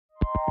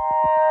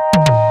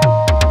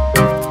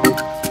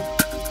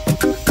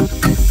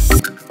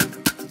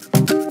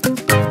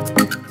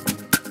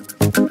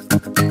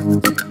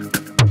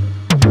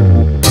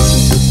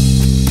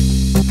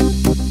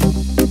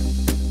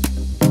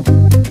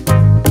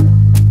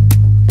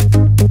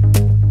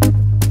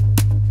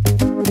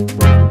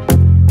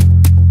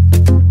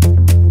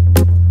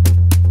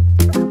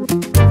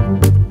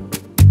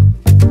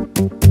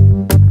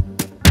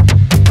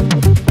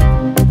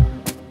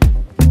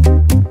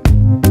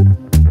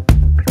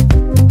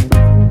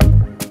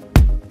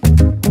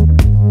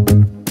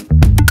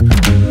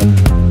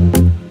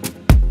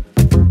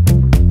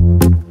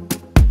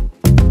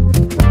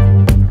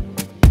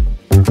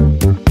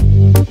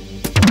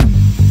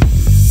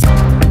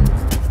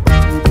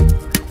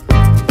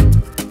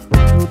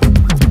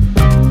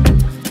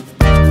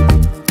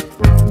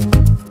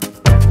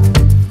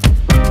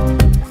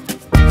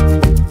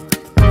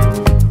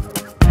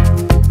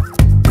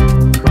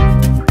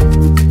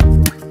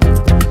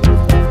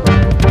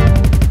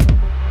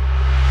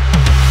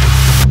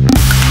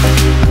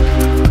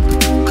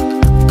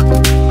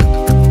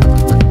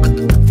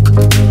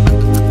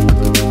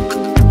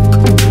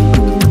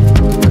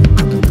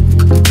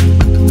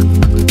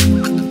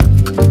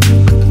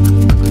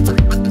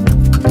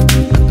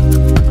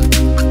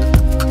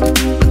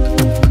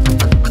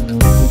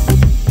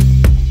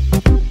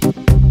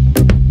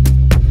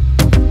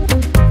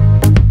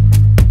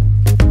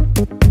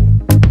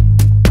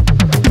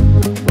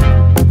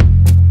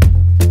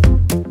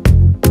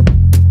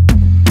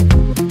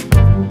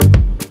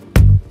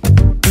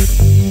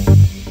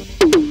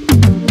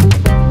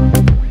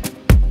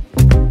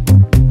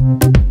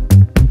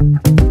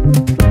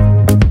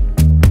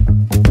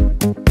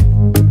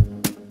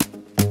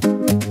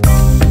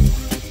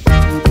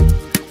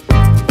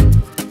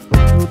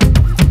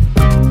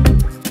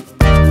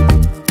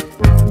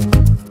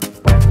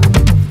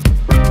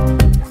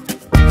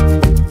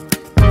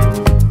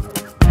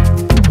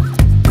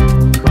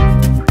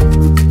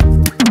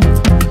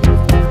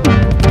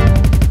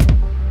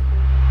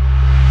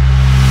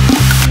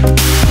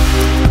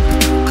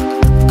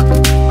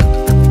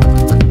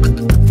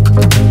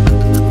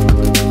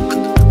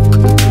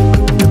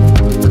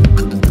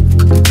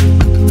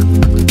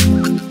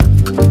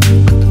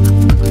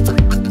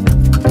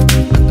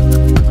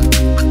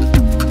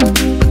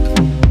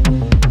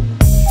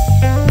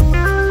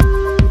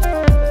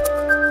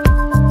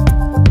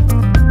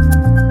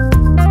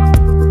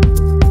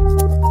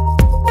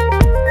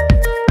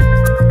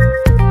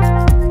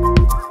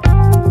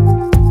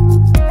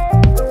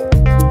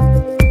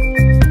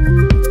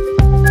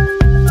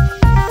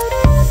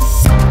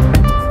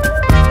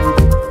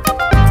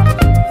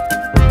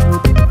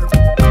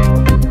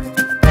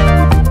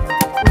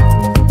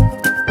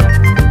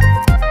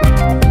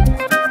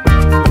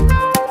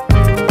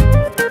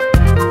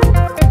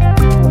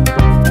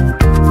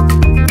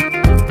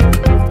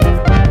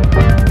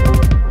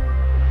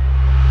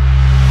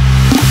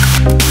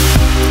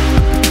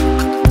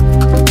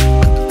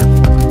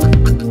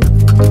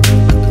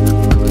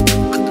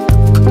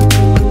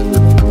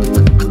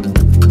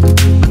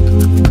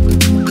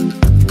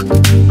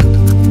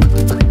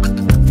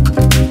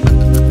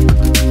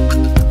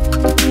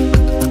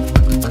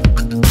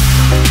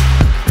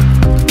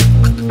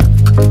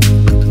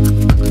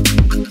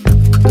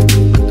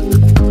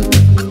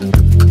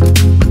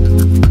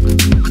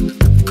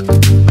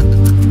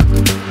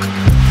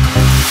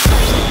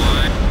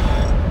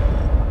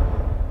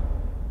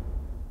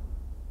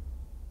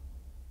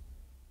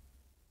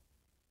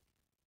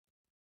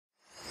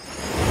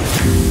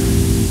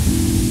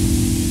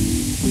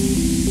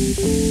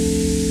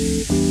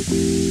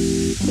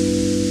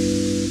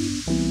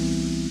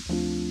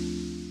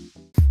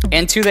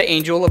And to the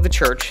angel of the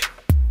church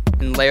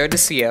in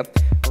Laodicea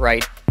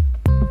write,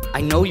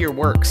 I know your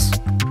works.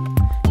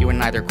 You are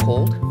neither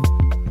cold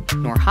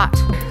nor hot.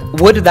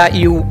 Would that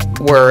you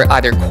were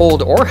either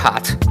cold or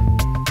hot.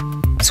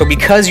 So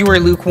because you are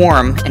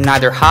lukewarm and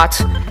neither hot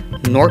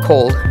nor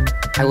cold,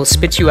 I will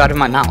spit you out of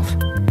my mouth.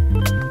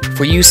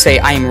 For you say,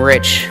 I am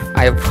rich,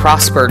 I have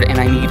prospered, and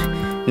I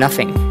need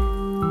nothing,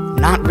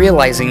 not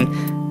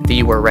realizing that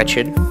you are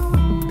wretched,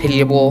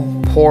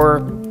 pitiable, poor,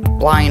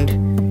 blind,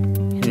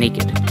 and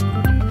naked.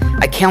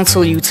 I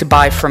counsel you to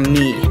buy from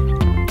me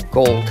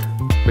gold,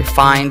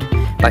 refined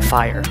by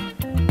fire,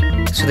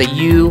 so that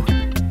you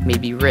may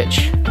be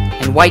rich,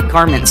 and white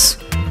garments,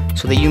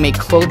 so that you may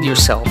clothe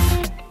yourself,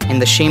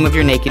 and the shame of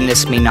your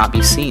nakedness may not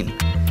be seen,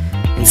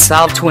 and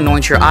salve to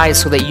anoint your eyes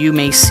so that you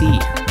may see.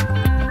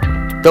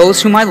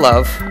 Those whom I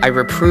love, I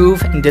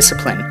reprove and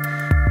discipline,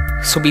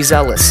 so be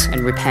zealous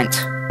and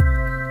repent.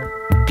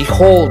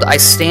 Behold, I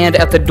stand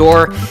at the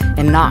door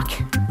and knock.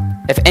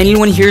 If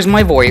anyone hears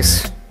my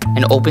voice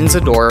and opens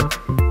the door,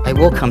 I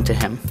will come to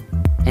him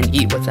and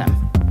eat with him,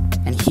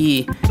 and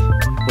he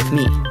with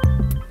me.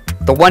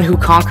 The one who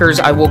conquers,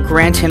 I will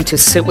grant him to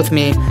sit with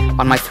me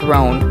on my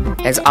throne,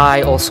 as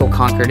I also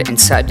conquered and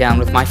sat down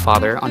with my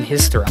Father on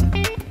his throne.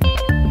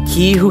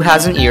 He who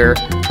has an ear,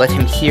 let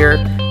him hear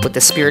what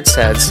the Spirit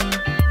says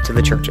to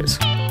the churches.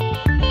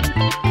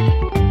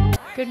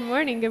 Good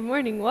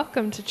morning.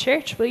 Welcome to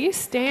church. Will you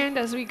stand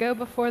as we go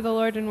before the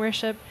Lord in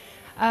worship?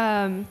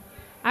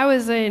 I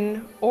was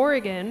in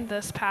Oregon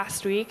this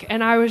past week,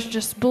 and I was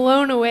just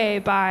blown away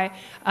by,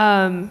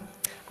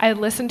 I had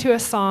listened to a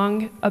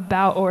song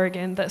about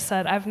Oregon that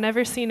said, I've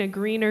never seen a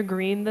greener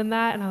green than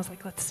that, and I was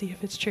like, let's see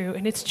if it's true.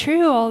 And it's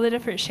true, all the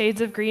different shades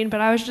of green,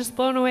 but I was just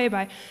blown away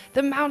by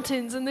the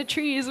mountains and the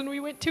trees, and we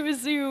went to a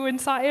zoo and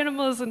saw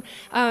animals, and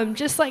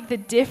just like the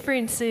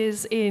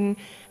differences in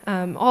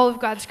all of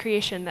God's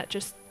creation that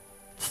just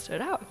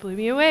stood out, blew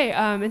me away.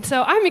 And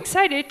so I'm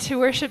excited to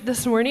worship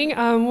this morning.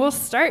 We'll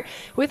start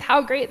with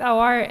How Great Thou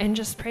Art and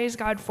just praise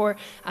God for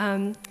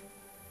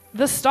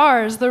the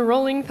stars, the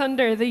rolling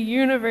thunder, the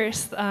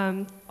universe,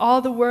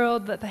 all the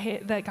world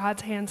that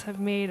God's hands have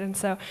made. And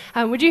so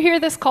would you hear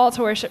this call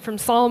to worship from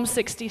Psalm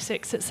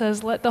 66? It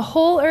says, let the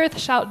whole earth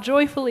shout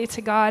joyfully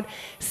to God,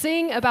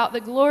 sing about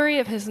the glory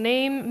of his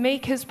name,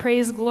 make his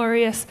praise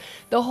glorious.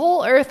 The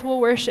whole earth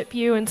will worship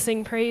you and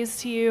sing praise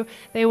to you.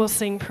 They will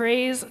sing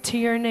praise to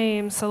your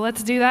name. So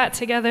let's do that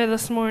together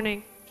this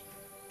morning.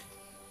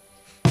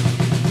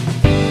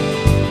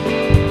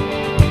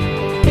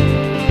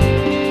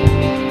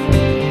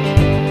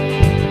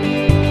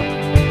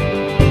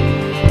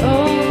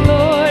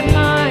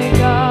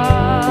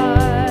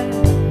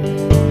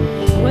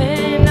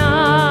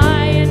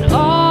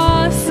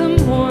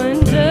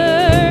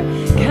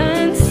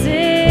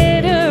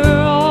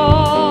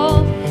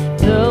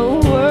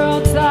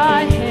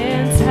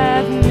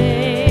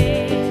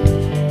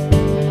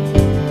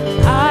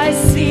 I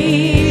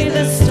see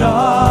the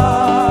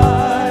stars.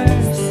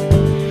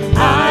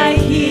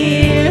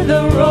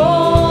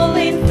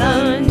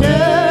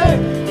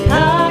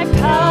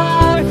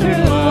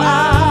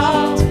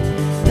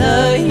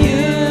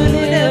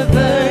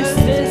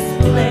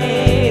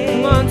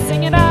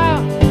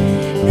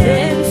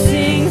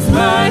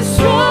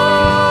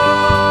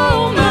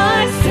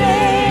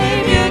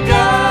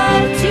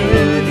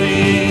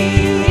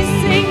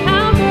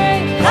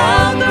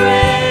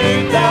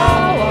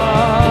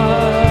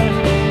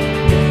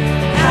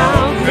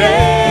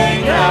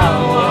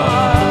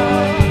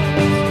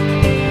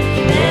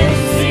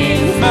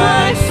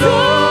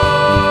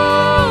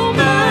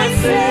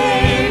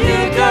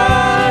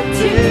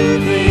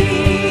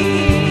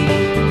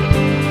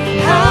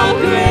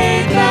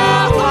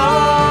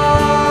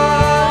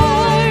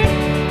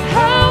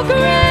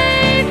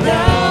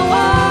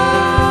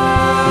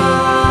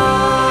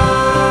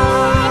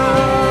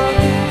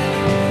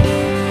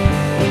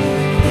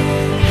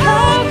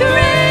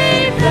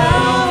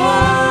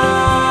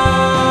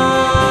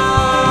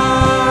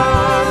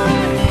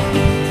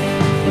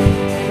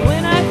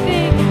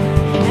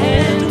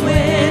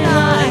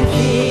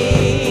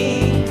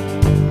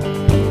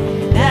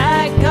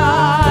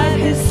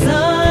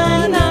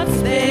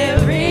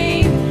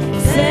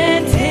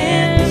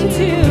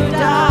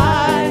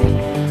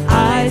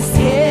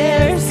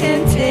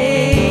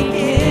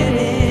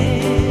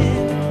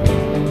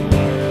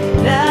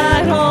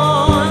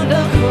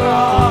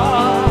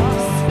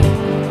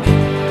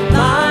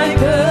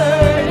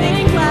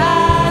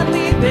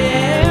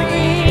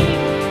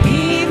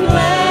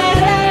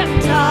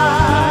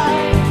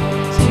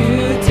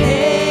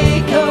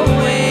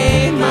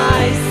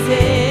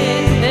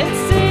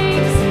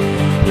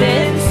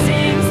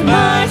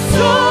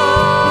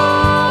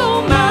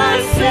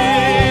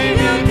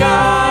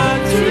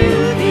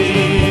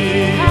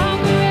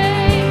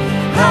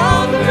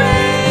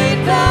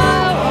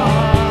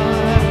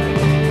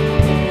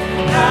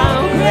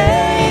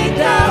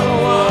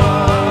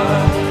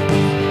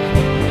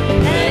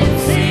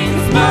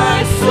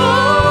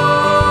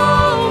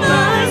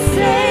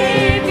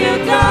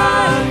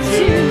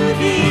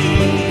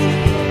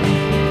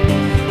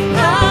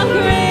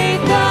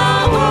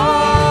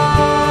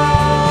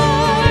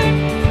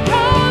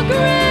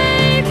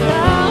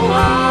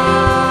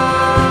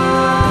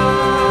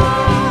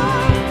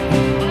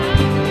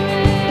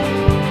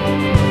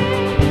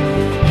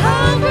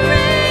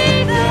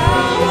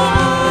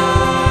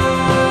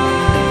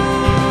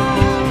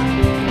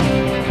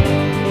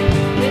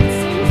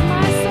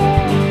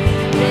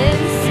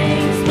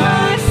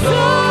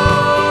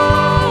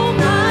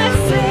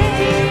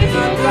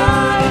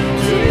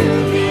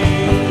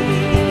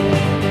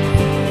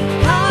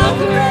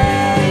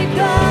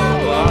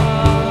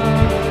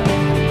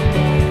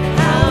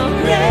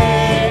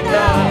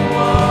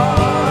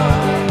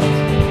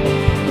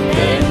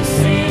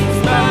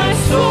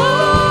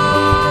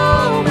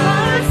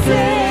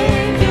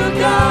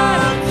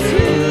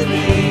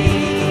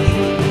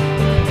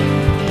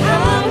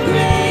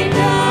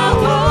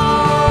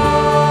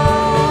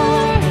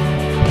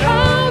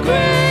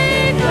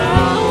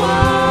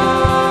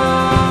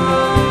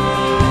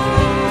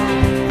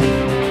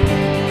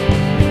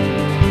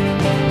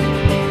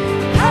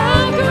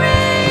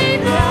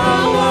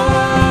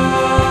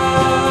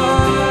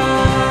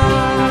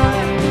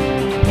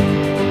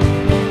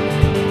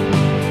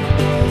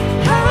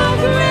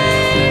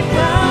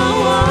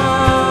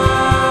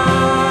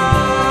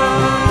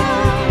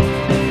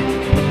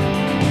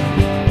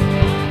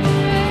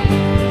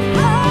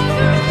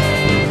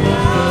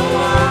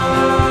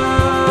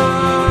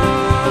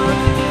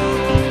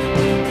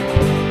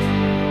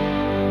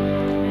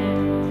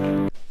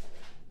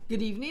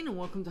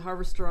 welcome to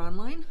Harvester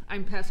Online.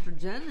 I'm Pastor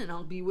Jen, and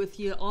I'll be with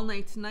you all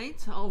night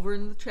tonight over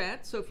in the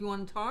chat. So if you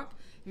want to talk,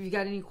 if you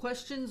got any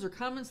questions or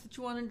comments that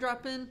you want to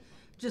drop in,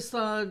 just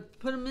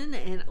put them in,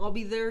 and I'll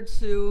be there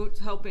to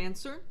help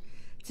answer.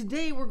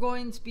 Today we're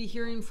going to be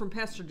hearing from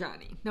Pastor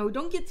Johnny. Now, we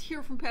don't get to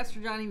hear from Pastor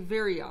Johnny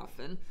very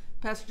often.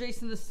 Pastor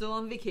Jason is still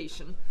on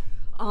vacation.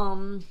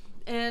 And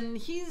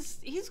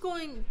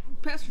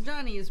Pastor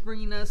Johnny is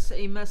bringing us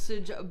a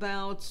message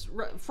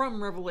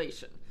from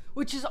Revelation,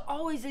 which is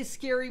always a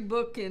scary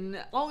book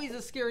and always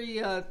a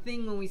scary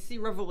thing when we see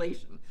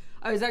Revelation.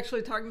 I was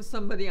actually talking to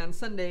somebody on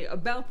Sunday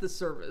about the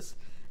service,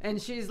 and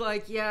she's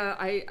like, yeah,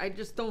 I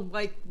just don't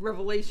like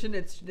Revelation.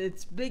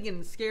 It's big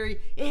and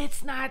scary.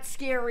 It's not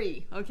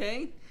scary,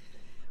 okay?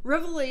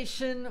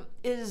 Revelation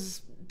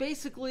is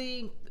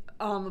basically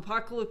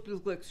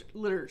apocalyptic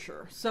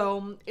literature.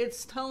 So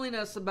it's telling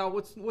us about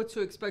what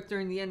to expect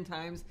during the end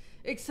times,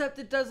 except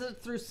it does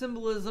it through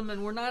symbolism,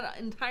 and we're not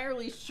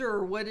entirely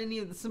sure what any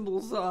of the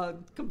symbols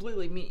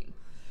completely mean.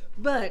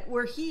 But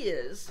where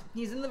he's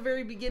in the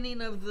very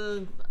beginning of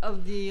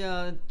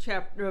the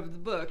chapter of the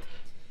book,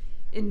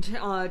 in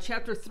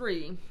chapter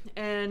 3,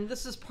 and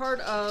this is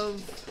part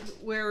of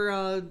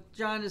where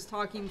John is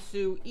talking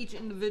to each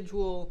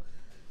individual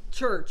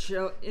church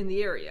in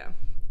the area,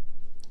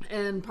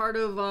 and part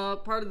of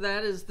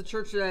that is the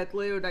church at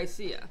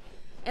Laodicea.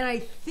 And I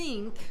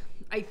think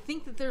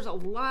that there's a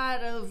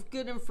lot of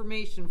good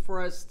information for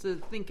us to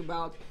think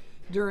about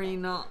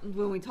during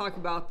when we talk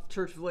about the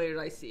Church of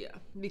Laodicea,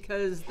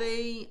 because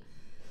they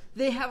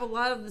have a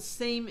lot of the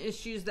same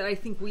issues that I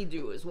think we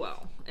do as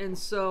well. And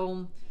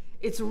so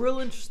it's a real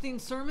interesting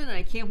sermon.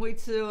 I can't wait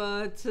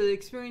to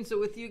experience it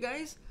with you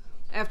guys.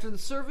 After the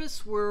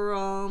service,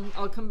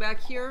 I'll come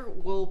back here,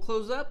 we'll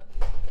close up,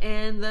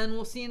 and then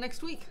we'll see you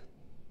next week.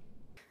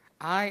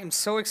 I am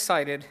so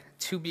excited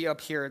to be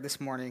up here this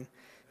morning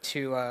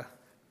to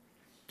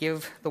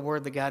give the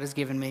word that God has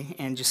given me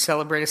and just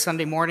celebrate a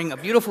Sunday morning, a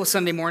beautiful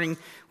Sunday morning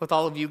with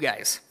all of you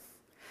guys.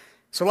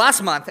 So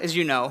last month, as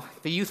you know,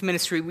 the youth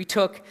ministry, we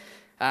took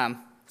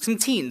some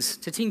teens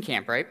to teen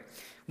camp, right?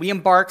 We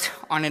embarked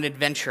on an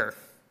adventure,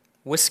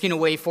 whisking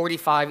away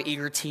 45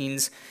 eager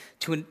teens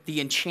to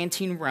the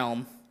enchanting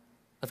realm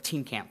of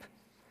teen camp.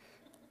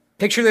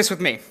 Picture this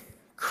with me.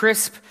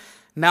 Crisp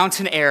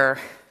mountain air.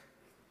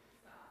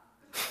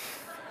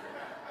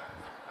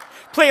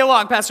 Play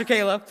along, Pastor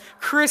Kayla.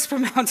 Crisp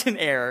mountain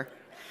air.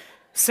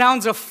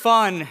 Sounds of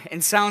fun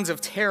and sounds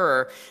of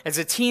terror as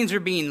the teens are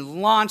being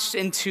launched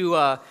into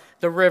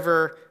the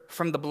river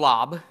from the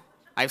blob.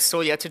 I've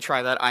still yet to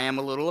try that. I am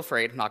a little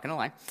afraid, not going to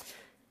lie.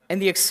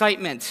 And the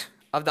excitement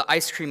of the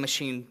ice cream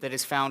machine that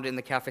is found in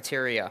the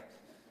cafeteria.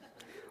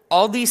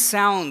 All these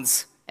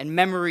sounds and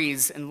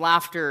memories and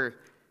laughter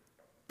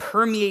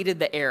permeated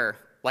the air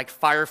like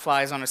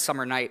fireflies on a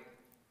summer night.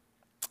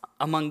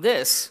 Among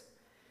this,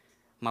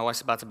 my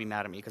wife's about to be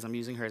mad at me because I'm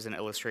using her as an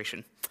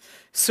illustration.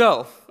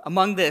 So,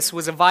 among this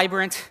was a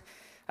vibrant,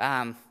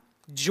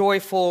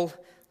 joyful,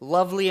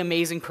 lovely,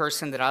 amazing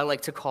person that I like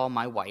to call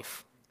my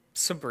wife,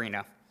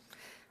 Sabrina.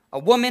 A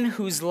woman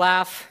whose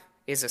laugh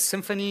is a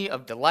symphony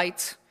of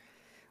delight,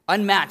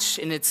 unmatched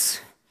in its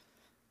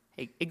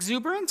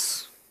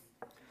exuberance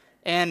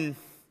and,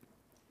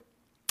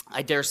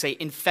 I dare say,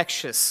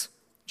 infectious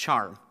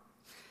charm.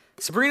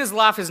 Sabrina's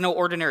laugh is no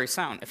ordinary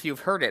sound. If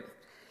you've heard it,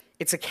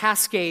 it's a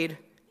cascade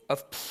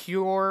of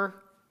pure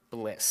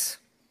bliss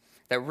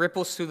that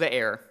ripples through the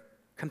air,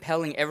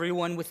 compelling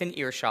everyone within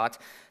earshot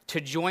to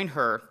join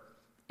her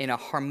in a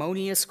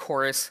harmonious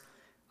chorus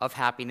of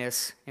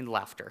happiness and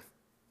laughter,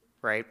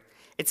 right?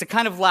 It's a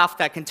kind of laugh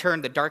that can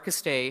turn the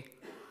darkest day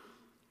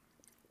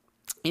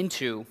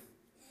into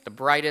the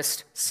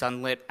brightest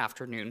sunlit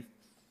afternoon.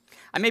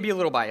 I may be a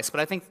little biased, but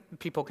I think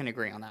people can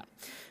agree on that.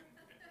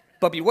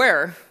 But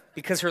beware,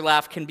 because her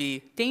laugh can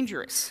be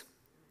dangerous.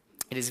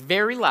 It is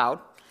very loud.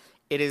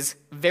 It is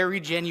very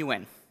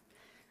genuine.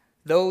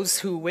 Those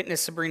who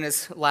witnessed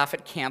Sabrina's laugh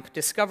at camp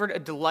discovered a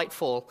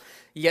delightful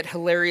yet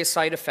hilarious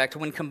side effect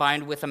when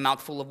combined with a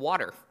mouthful of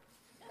water.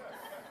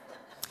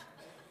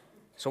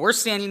 So we're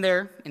standing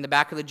there in the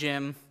back of the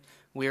gym.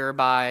 We're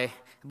by,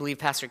 I believe,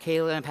 Pastor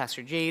Kayla and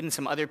Pastor Jade and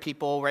some other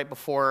people right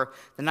before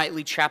the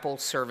nightly chapel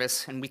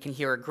service, and we can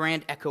hear a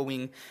grand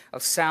echoing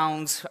of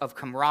sounds of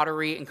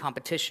camaraderie and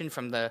competition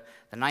from the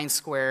 9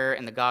 Square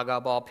and the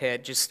Gaga Ball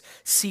pit just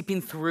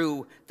seeping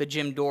through the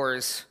gym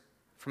doors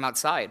from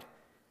outside.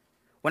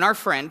 When our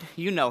friend,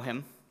 you know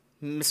him,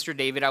 Mr.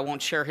 David, I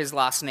won't share his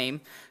last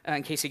name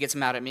in case he gets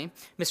mad at me,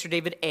 Mr.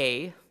 David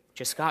A.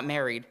 just got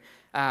married.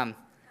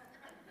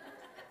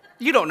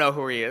 You don't know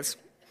who he is.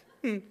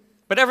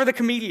 But ever the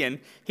comedian,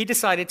 he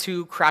decided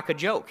to crack a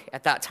joke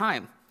at that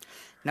time.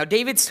 Now,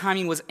 David's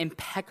timing was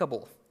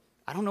impeccable.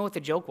 I don't know what the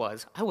joke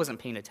was. I wasn't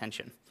paying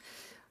attention.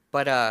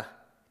 But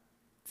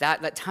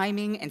that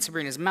timing and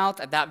Sabrina's mouth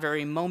at that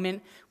very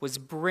moment was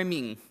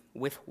brimming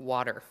with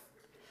water.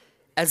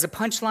 As the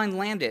punchline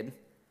landed,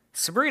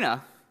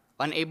 Sabrina,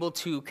 unable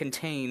to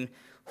contain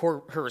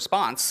her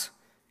response,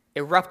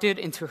 erupted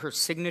into her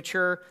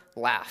signature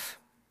laugh.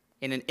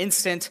 In an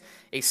instant,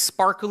 a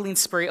sparkling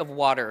spray of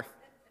water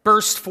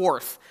burst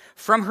forth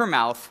from her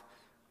mouth,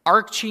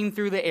 arching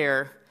through the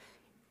air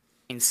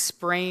and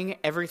spraying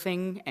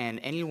everything and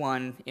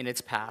anyone in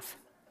its path.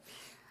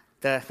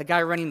 The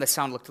guy running the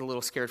sound looked a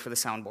little scared for the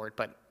soundboard,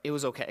 but it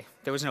was okay.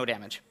 There was no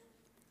damage.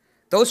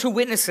 Those who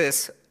witnessed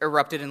this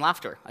erupted in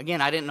laughter.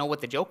 Again, I didn't know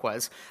what the joke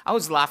was. I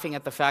was laughing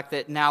at the fact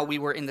that now we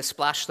were in the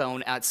splash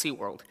zone at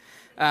SeaWorld.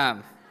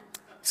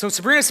 So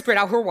Sabrina spit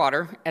out her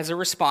water as a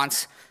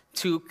response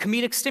to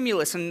comedic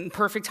stimulus and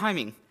perfect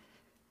timing.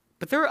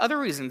 But there are other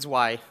reasons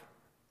why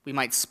we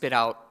might spit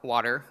out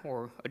water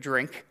or a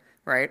drink,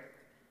 right?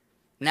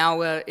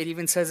 Now, it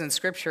even says in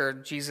Scripture,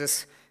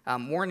 Jesus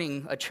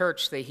warning a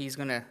church that he's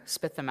going to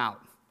spit them out.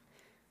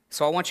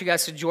 So I want you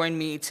guys to join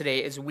me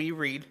today as we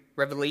read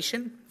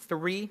Revelation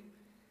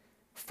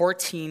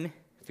 3:14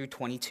 through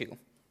 22.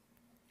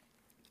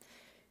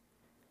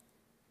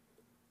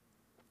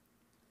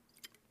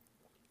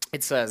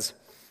 It says,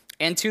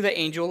 "And to the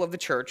angel of the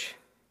church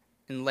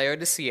in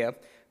Laodicea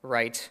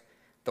write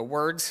the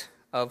words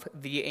of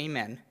the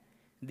Amen,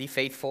 the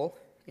faithful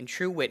and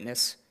true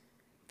witness,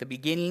 the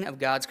beginning of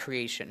God's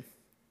creation.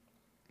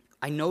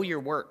 I know your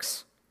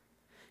works.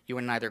 You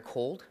are neither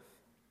cold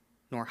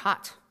nor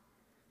hot.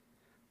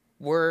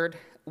 Would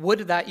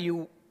that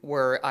you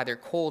were either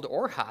cold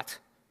or hot.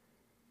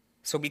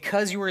 So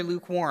because you are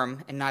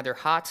lukewarm and neither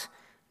hot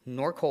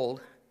nor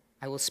cold,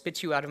 I will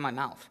spit you out of my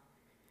mouth.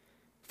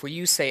 For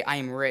you say, I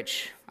am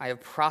rich, I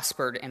have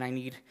prospered, and I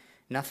need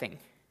nothing,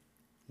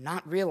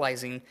 not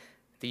realizing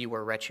that you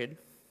are wretched,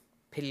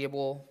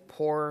 pitiable,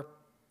 poor,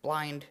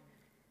 blind,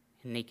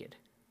 and naked.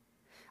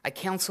 I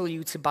counsel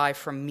you to buy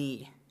from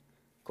me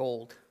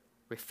gold,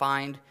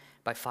 refined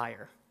by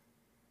fire,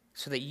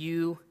 so that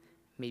you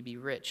may be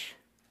rich,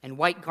 and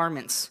white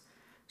garments,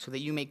 so that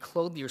you may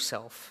clothe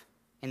yourself,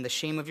 and the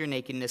shame of your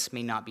nakedness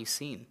may not be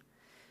seen,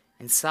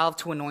 and salve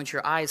to anoint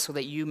your eyes, so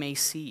that you may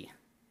see.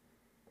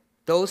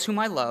 Those whom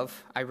I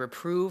love, I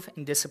reprove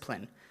and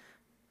discipline,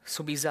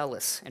 so be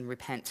zealous and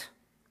repent.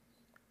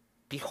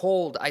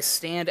 Behold, I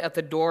stand at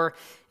the door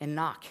and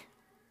knock.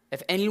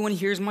 If anyone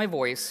hears my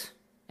voice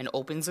and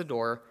opens the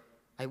door,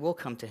 I will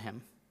come to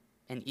him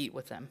and eat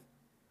with them,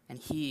 and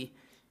he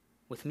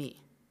with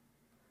me.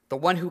 The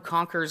one who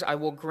conquers, I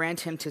will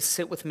grant him to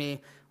sit with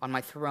me on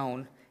my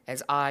throne,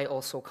 as I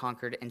also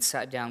conquered and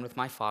sat down with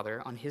my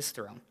Father on his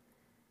throne.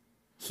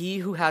 He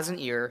who has an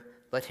ear,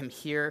 let him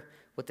hear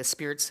what the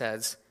Spirit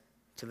says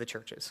to the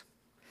churches."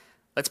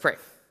 Let's pray.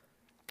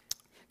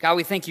 God,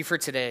 we thank you for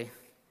today.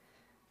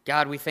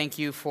 God, we thank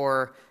you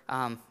for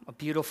a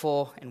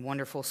beautiful and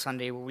wonderful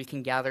Sunday where we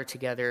can gather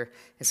together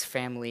as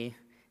family,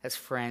 as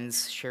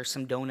friends, share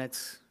some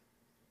donuts,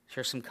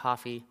 share some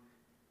coffee,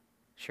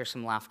 share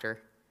some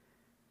laughter.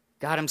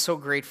 God, I'm so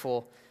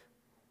grateful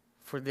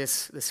for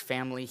this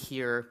family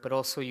here, but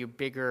also your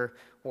bigger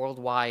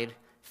worldwide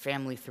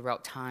family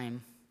throughout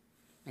time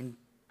and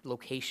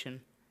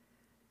location.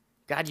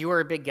 God, you are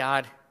a big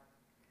God.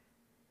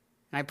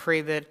 And I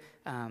pray that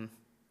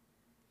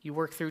you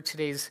work through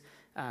today's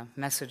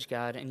message,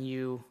 God, and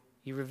you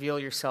reveal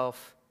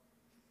yourself,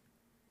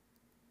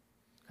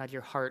 God,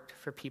 your heart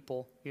for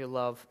people, your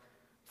love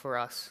for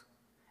us,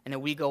 and that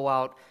we go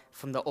out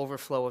from the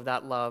overflow of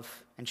that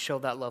love and show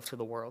that love to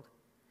the world.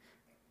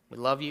 We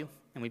love you,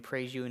 and we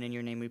praise you, and in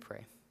your name we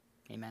pray.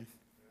 Amen.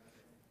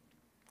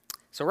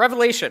 So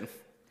Revelation,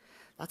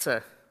 that's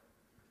a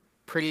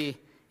pretty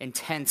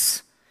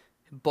intense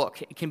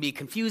book. It can be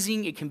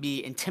confusing. It can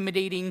be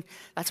intimidating.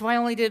 That's why I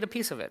only did a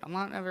piece of it.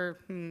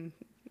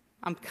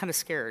 I'm kind of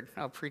scared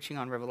of preaching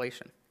on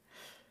Revelation.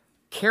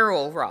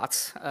 Carol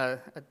Rotz, a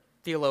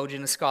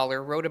theologian, a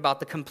scholar, wrote about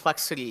the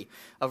complexity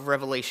of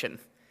Revelation.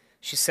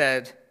 She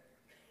said,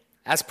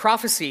 as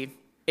prophecy,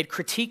 it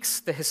critiques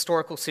the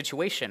historical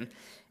situation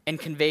and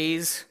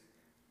conveys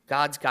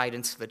God's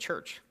guidance to the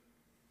church.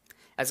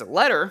 As a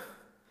letter,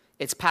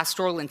 its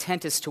pastoral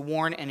intent is to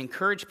warn and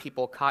encourage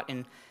people caught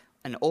in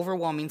an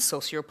overwhelming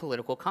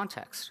socio-political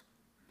context.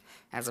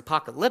 As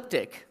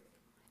apocalyptic,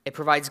 it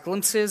provides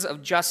glimpses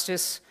of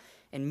justice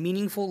and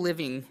meaningful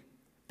living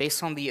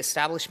based on the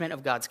establishment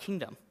of God's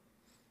kingdom.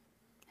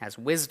 As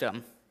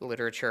wisdom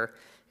literature,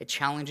 it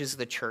challenges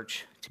the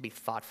church to be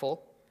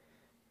thoughtful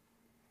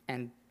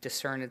and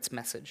discern its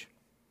message.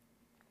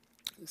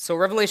 So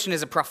Revelation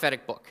is a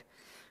prophetic book.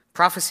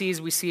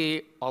 Prophecies we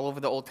see all over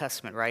the Old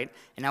Testament, right?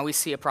 And now we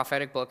see a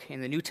prophetic book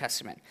in the New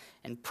Testament.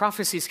 And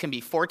prophecies can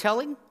be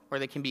foretelling or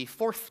they can be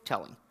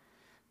forthtelling.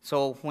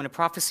 So when a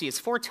prophecy is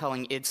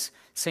foretelling, it's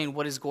saying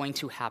what is going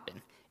to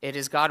happen. It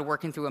is God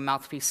working through a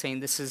mouthpiece saying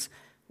this is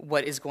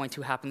what is going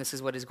to happen, this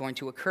is what is going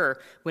to occur.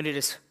 When it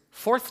is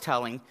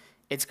forthtelling,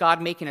 it's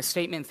God making a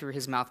statement through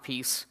his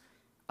mouthpiece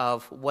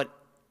of what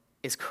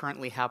is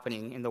currently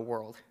happening in the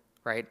world,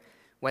 right?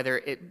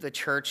 Whether the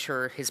church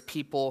or his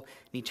people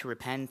need to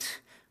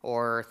repent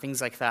or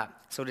things like that.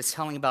 So it is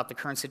telling about the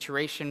current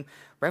situation.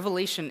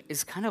 Revelation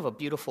is kind of a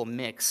beautiful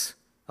mix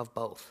of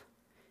both.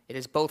 It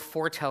is both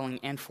foretelling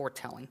and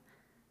foretelling.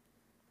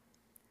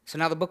 So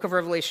now the book of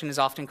Revelation is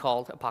often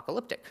called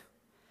apocalyptic.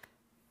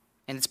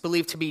 And it's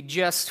believed to be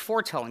just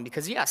foretelling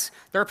because, yes,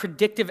 there are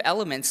predictive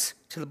elements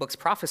to the book's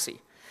prophecy.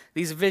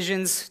 These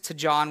visions to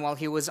John while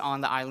he was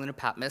on the island of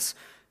Patmos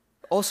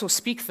also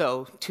speak,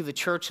 though, to the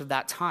church of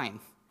that time,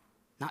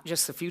 not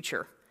just the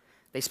future.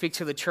 They speak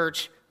to the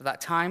church of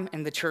that time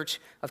and the church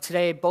of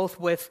today, both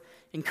with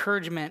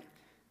encouragement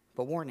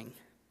but warning.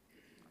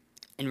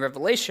 In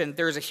Revelation,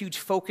 there is a huge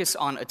focus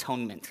on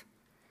atonement.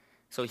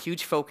 So a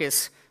huge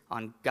focus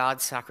on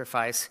God's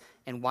sacrifice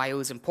and why it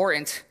was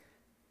important,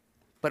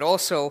 but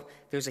also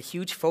there's a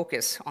huge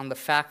focus on the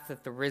fact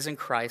that the risen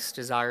Christ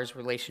desires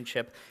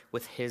relationship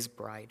with his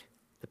bride,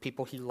 the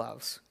people he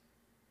loves.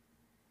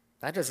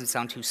 That doesn't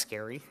sound too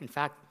scary. In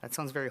fact, that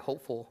sounds very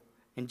hopeful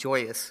and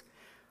joyous.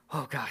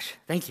 Oh gosh,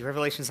 thank you.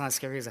 Revelation's not as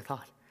scary as I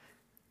thought.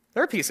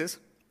 There are pieces.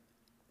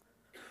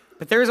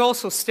 But there is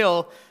also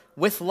still,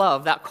 with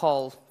love, that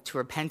call to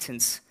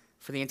repentance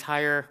for the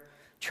entire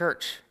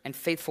church and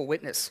faithful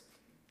witness.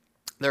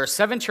 There are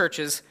 7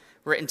 churches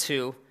written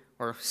to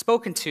or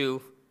spoken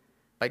to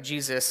by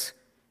Jesus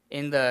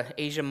in the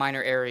Asia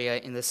Minor area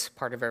in this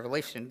part of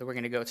Revelation that we're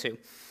going to go to.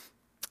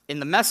 In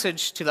the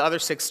message to the other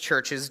 6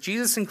 churches,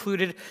 Jesus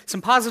included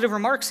some positive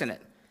remarks in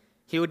it.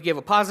 He would give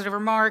a positive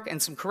remark and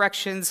some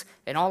corrections,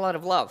 and all out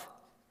of love.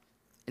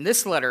 In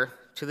this letter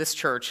to this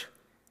church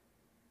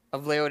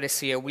of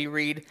Laodicea, we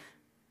read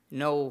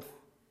no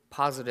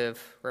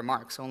positive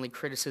remarks, only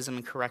criticism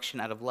and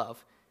correction out of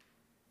love.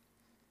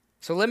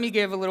 So let me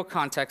give a little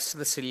context to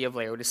the city of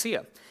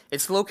Laodicea.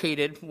 It's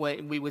located,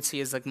 what we would see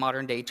as like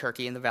modern-day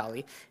Turkey in the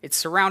valley. It's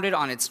surrounded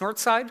on its north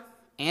side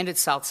and its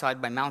south side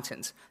by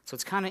mountains, so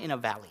it's kind of in a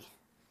valley.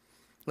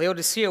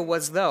 Laodicea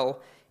was, though,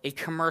 a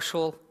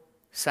commercial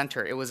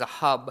center. It was a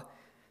hub.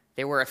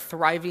 They were a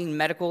thriving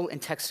medical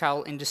and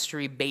textile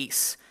industry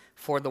base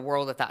for the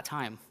world at that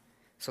time.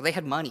 So they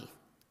had money.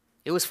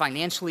 It was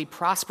financially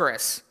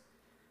prosperous.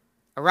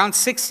 Around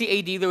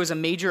 60 AD, there was a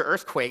major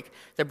earthquake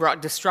that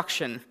brought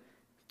destruction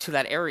to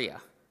that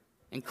area,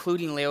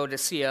 including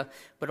Laodicea,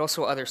 but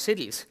also other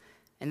cities.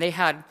 And they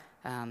had,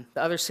 the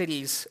other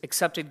cities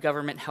accepted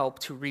government help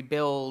to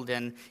rebuild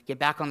and get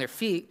back on their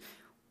feet,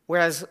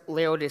 whereas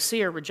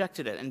Laodicea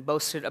rejected it and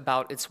boasted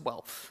about its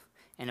wealth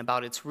and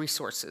about its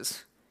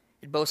resources.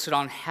 It boasted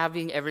on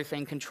having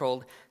everything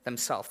controlled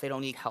themselves. They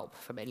don't need help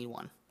from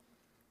anyone.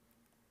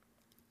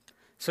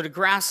 So to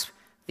grasp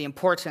the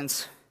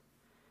importance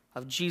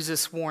of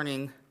Jesus'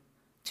 warning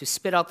to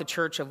spit out the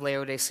church of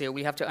Laodicea,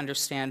 we have to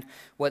understand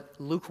what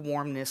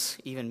lukewarmness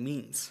even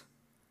means.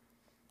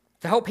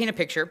 To help paint a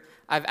picture,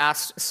 I've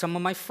asked some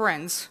of my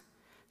friends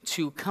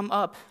to come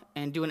up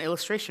and do an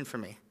illustration for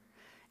me.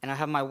 And I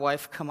have my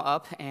wife come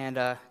up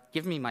and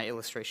give me my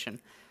illustration.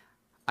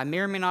 I may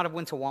or may not have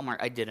went to Walmart.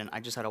 I didn't. I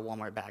just had a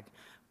Walmart bag.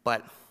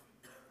 But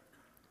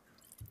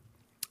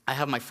I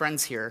have my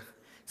friends here,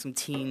 some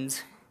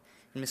teens,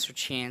 and Mr.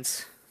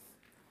 Chance.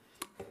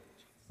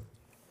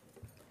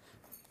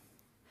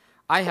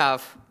 I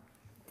have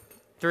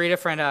 3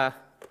 different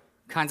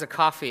kinds of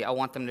coffee I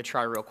want them to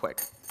try real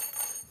quick.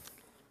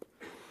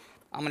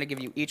 I'm going to give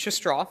you each a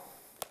straw.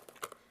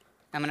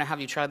 I'm going to have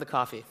you try the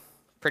coffee.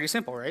 Pretty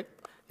simple, right?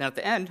 Then at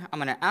the end, I'm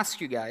going to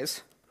ask you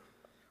guys,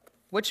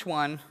 which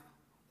one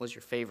was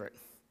your favorite?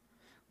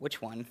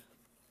 Which one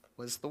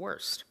was the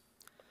worst?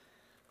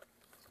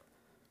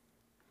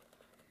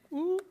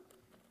 Ooh.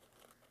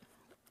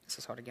 This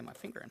is hard to get my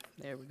finger in.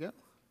 There we go.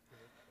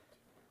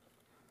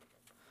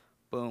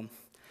 Boom.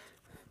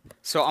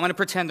 So I'm going to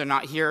pretend they're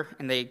not here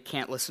and they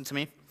can't listen to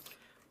me.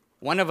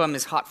 One of them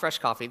is hot, fresh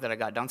coffee that I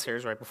got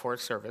downstairs right before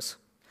service.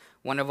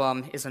 One of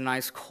them is a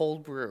nice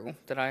cold brew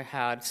that I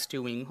had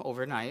stewing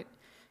overnight,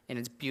 and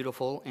it's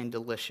beautiful and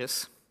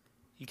delicious.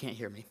 You can't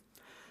hear me.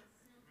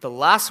 The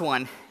last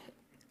one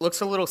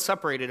looks a little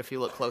separated if you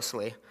look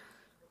closely.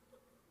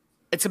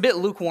 It's a bit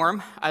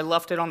lukewarm. I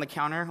left it on the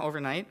counter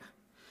overnight,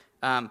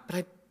 but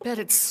I bet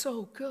it's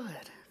so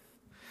good.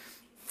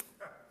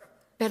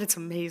 Bet it's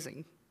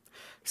amazing.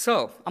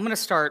 So I'm going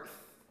to start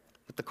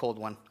with the cold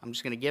one. I'm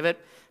just going to give it,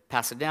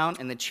 pass it down,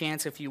 and the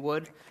Chance, if you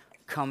would,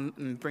 come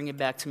and bring it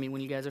back to me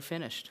when you guys are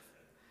finished.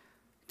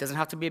 It doesn't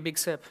have to be a big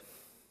sip.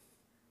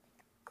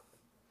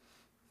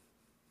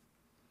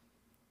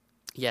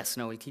 Yes,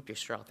 no, keep your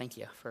straw. Thank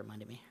you for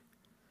reminding me.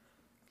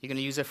 You're going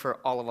to use it for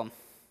all of them.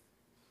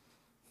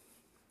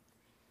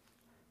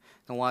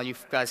 And while you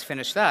guys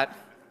finish that,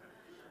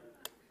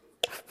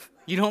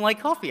 you don't like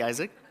coffee,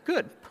 Isaac?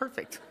 Good,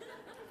 perfect.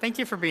 Thank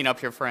you for being up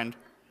here, friend.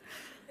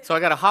 So I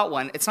got a hot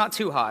one. It's not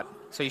too hot,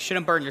 so you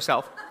shouldn't burn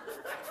yourself.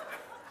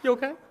 You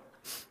okay?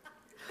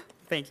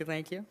 Thank you,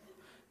 thank you.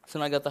 So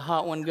now I got the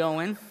hot one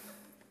going.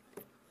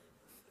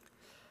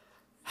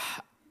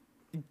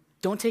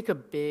 Don't take a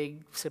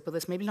big sip of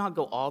this. Maybe not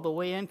go all the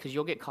way in, because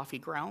you'll get coffee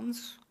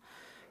grounds.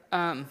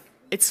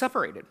 It's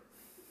separated,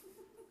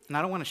 and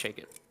I don't want to shake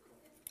it.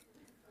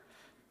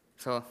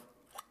 So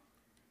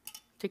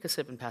take a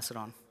sip and pass it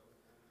on.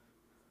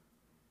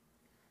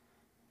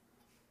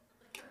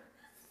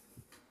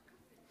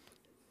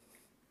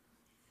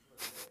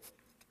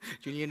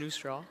 Do you need a new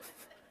straw?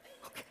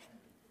 Okay.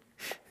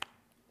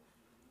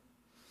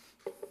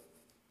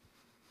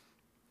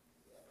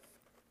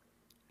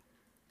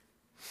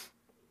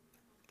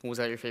 Was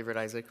that your favorite,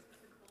 Isaac?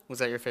 Was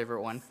that your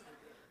favorite one?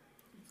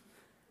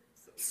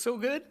 So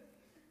good?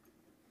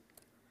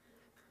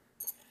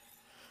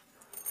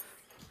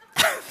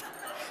 Do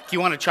you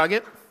want to chug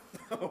it?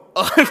 No.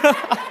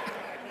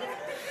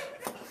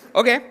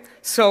 Okay,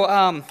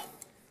 so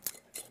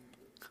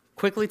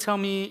quickly tell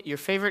me your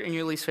favorite and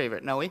your least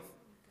favorite. Noe?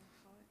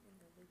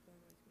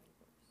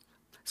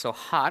 So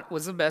hot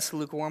was the best,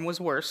 lukewarm was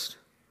worst.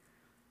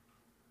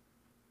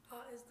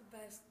 Hot is the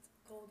best,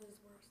 cold is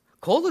worst.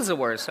 Cold is the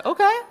worst.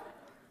 Okay.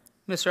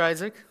 Mr.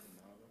 Isaac?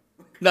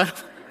 No.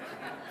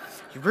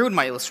 You ruined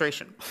my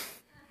illustration.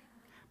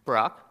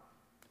 Brock?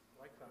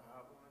 I like the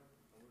hot one.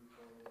 The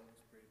lukewarm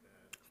one's pretty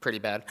bad. Pretty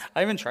bad.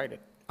 I haven't tried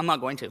it. I'm not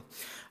going to.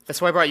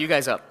 That's why I brought you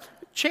guys up.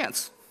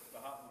 Chance. The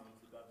hot one is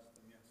the best,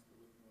 and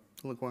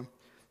yes, the Lukewarm. lukewarm.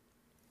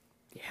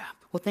 Yeah.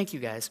 Well, thank you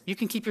guys. You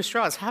can keep your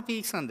straws.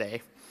 Happy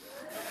Sunday.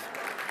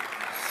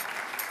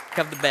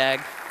 Have the bag.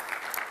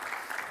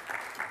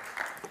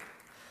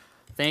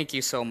 Thank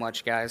you so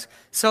much, guys.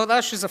 So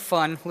that's just a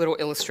fun little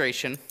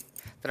illustration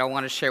that I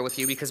want to share with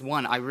you because,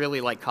 one, I really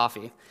like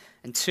coffee.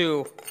 And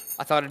two,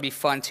 I thought it'd be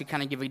fun to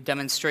kind of give a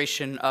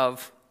demonstration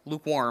of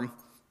lukewarm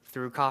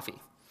through coffee.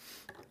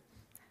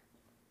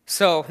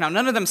 So now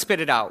none of them spit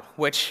it out,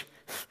 which,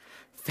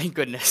 thank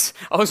goodness.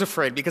 I was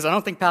afraid because I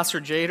don't think Pastor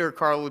Jade or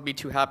Carl would be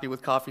too happy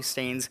with coffee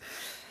stains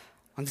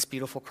on this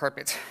beautiful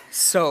carpet.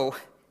 So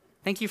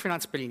thank you for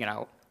not spitting it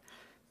out.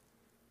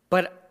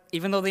 But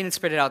even though they didn't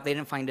spit it out, they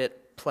didn't find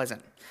it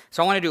pleasant.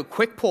 So I want to do a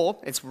quick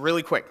poll. It's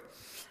really quick.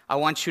 I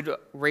want you to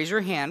raise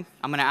your hand.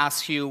 I'm going to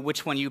ask you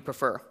which one you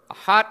prefer. A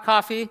hot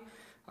coffee,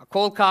 a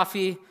cold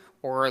coffee,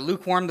 or a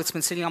lukewarm that's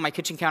been sitting on my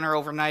kitchen counter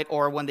overnight,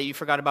 or one that you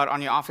forgot about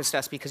on your office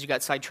desk because you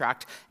got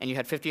sidetracked and you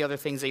had 50 other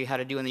things that you had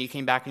to do, and then you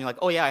came back and you're like,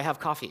 oh yeah, I have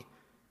coffee.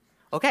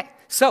 Okay,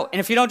 so, and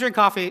if you don't drink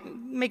coffee,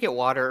 make it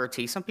water or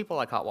tea. Some people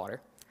like hot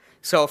water.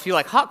 So if you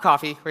like hot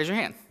coffee, raise your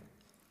hand.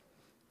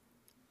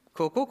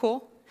 Cool, cool,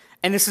 cool.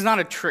 And this is not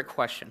a trick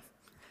question.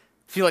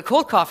 If you like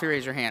cold coffee,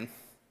 raise your hand.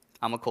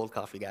 I'm a cold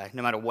coffee guy,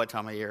 no matter what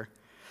time of year.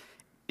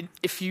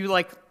 If you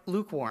like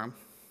lukewarm,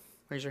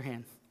 raise your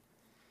hand.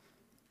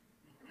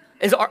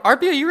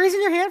 Arby, are you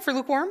raising your hand for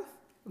lukewarm?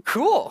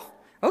 Cool.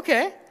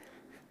 Okay.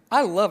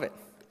 I love it.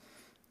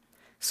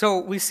 So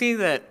we see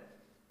that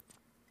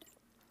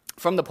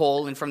from the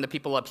poll and from the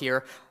people up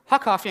here,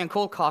 hot coffee and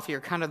cold coffee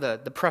are kind of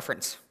the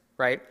preference,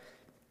 right?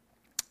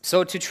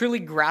 So to truly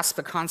grasp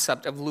the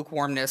concept of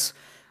lukewarmness,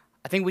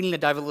 I think we need to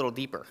dive a little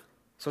deeper.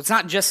 So it's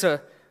not just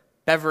a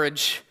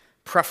beverage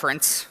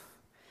preference.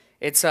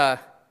 It's I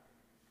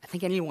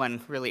think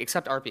anyone really,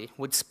 except Arby,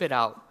 would spit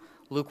out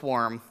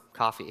lukewarm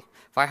coffee.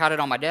 If I had it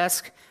on my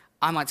desk,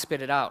 I might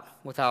spit it out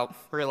without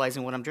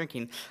realizing what I'm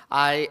drinking.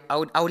 I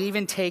would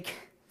even take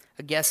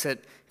a guess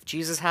that if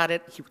Jesus had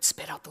it, he would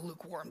spit out the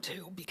lukewarm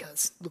too,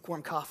 because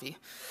lukewarm coffee.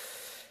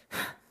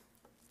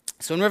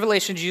 So in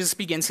Revelation, Jesus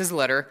begins his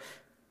letter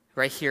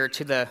right here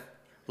to the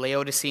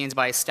Laodiceans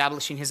by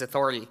establishing his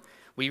authority.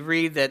 We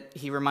read that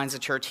he reminds the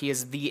church he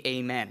is the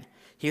Amen.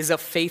 He is a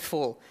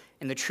faithful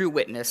and the true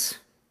witness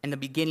and the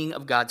beginning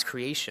of God's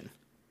creation.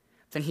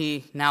 Then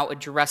he now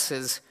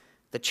addresses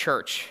the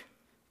church,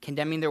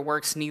 condemning their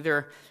works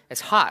neither as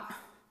hot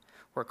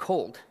or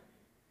cold,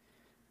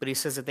 but he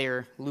says that they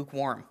are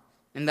lukewarm.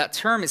 And that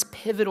term is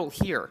pivotal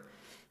here.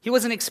 He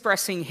wasn't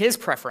expressing his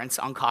preference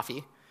on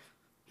coffee.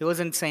 He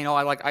wasn't saying, oh,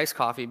 I like iced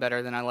coffee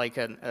better than I like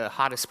a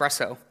hot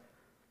espresso.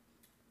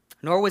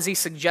 Nor was he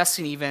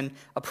suggesting even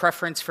a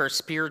preference for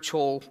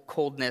spiritual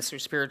coldness or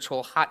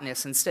spiritual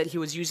hotness. Instead, he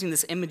was using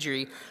this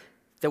imagery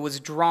that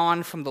was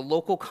drawn from the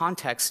local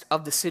context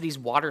of the city's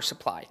water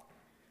supply.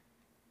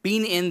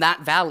 Being in that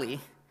valley,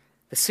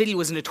 the city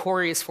was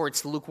notorious for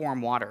its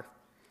lukewarm water.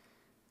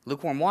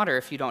 Lukewarm water,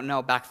 if you don't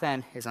know, back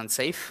then is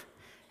unsafe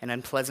and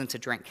unpleasant to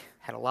drink.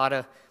 Had a lot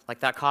of, like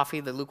that coffee,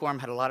 the lukewarm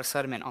had a lot of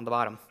sediment on the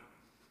bottom.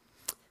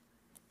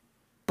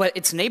 But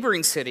its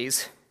neighboring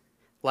cities,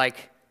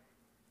 like,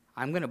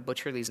 I'm going to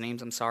butcher these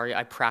names, I'm sorry,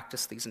 I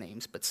practice these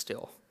names, but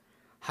still.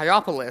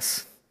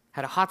 Hierapolis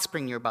had a hot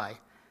spring nearby.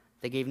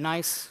 They gave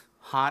nice,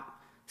 hot,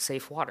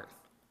 safe water.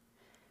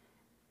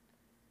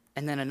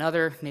 And then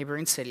another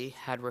neighboring city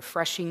had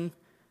refreshing,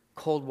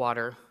 cold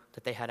water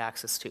that they had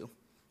access to.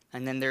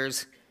 And then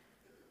there's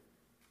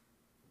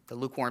the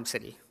lukewarm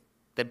city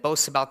that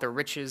boasts about their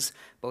riches,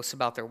 boasts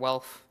about their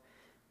wealth,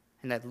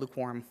 and that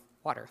lukewarm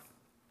water.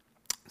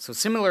 So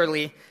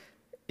similarly,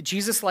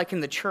 Jesus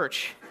likened the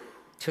church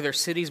to their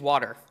city's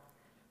water,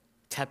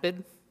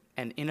 tepid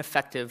and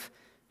ineffective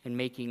in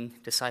making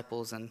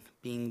disciples and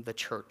being the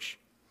church.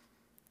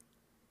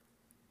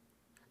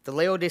 The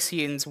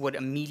Laodiceans would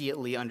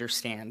immediately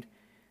understand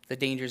the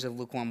dangers of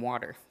lukewarm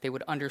water. They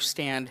would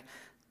understand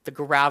the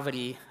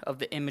gravity of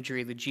the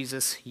imagery that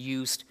Jesus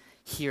used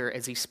here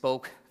as he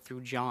spoke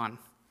through John.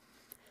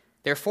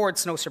 Therefore,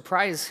 it's no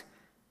surprise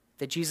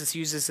that Jesus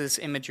uses this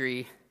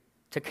imagery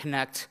to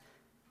connect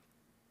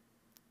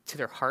to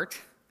their heart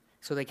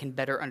so they can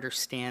better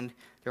understand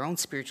their own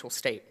spiritual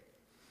state.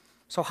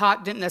 So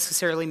hot didn't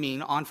necessarily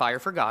mean on fire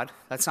for God.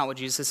 That's not what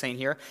Jesus is saying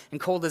here.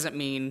 And cold doesn't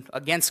mean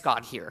against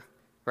God here,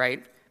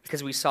 right?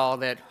 because we saw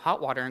that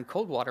hot water and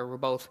cold water were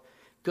both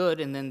good,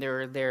 and then they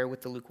were there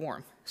with the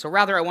lukewarm. So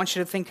rather, I want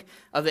you to think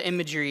of the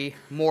imagery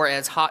more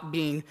as hot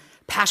being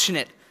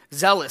passionate,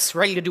 zealous,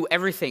 ready to do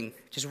everything,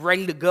 just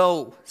ready to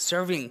go,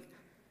 serving.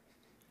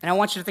 And I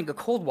want you to think of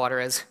cold water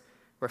as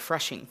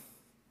refreshing,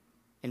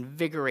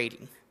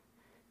 invigorating,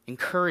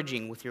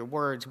 encouraging with your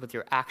words, with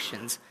your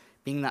actions,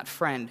 being that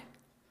friend.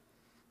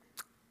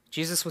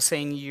 Jesus was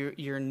saying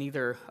you're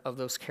neither of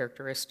those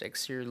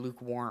characteristics. You're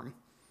lukewarm.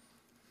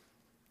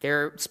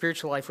 Their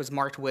spiritual life was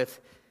marked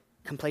with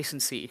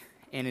complacency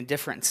and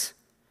indifference.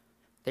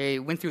 They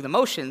went through the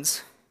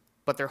motions,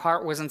 but their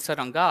heart wasn't set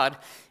on God.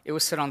 It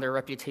was set on their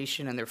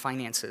reputation and their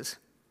finances.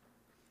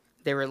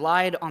 They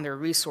relied on their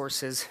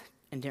resources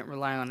and didn't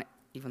rely on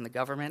even the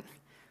government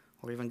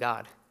or even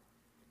God.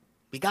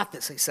 We got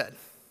this, they said.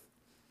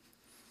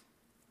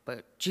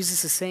 But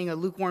Jesus is saying a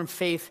lukewarm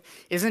faith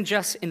isn't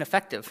just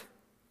ineffective.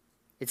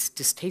 It's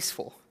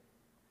distasteful.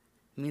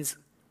 It means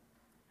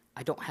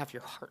I don't have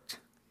your heart.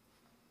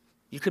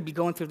 You could be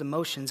going through the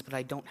motions, but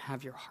I don't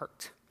have your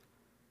heart.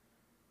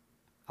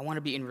 I want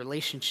to be in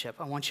relationship.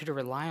 I want you to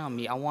rely on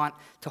me. I want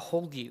to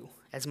hold you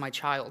as my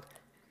child.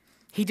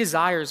 He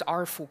desires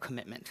our full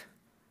commitment.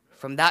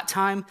 From that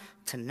time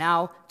to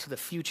now to the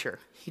future.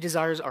 He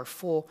desires our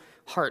full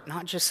heart,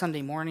 not just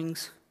Sunday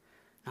mornings,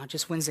 not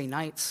just Wednesday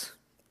nights,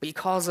 but he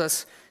calls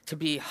us to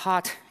be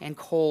hot and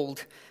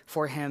cold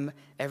for him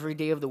every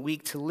day of the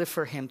week, to live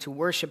for him, to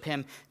worship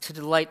him, to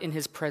delight in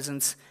his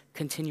presence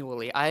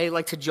continually. I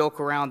like to joke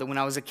around that when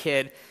I was a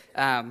kid,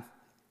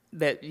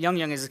 that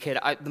young as a kid,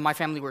 my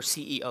family were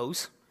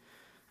CEOs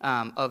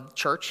of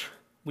church.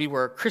 We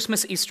were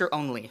Christmas, Easter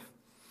only.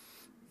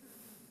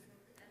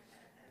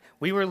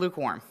 We were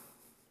lukewarm.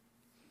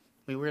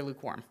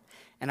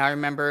 And I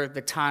remember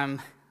the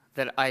time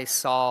that I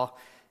saw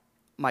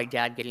my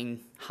dad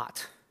getting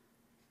hot,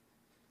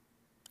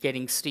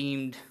 getting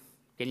steamed,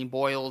 getting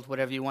boiled,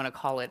 whatever you want to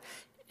call it,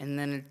 and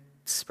then it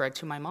spread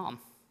to my mom.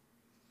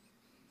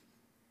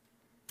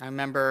 I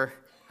remember,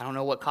 I don't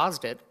know what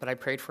caused it, but I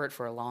prayed for it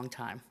for a long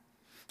time.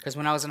 Because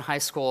when I was in high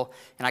school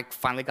and I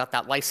finally got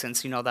that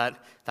license,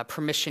 that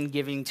permission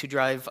giving to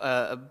drive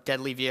a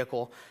deadly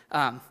vehicle,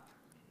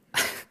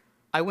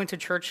 I went to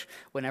church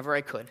whenever I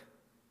could.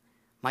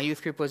 My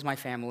youth group was my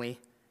family.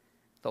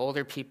 The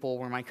older people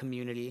were my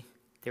community.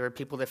 They were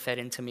people that fed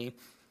into me.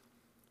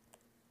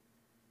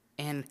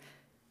 And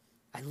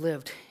I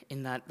lived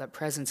in that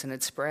presence, and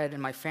it spread,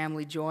 and my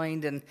family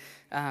joined, and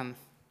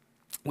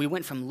we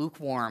went from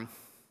lukewarm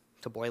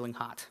to boiling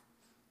hot.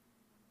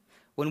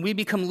 When we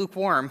become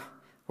lukewarm,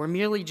 we're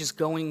merely just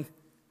going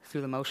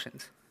through the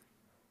motions.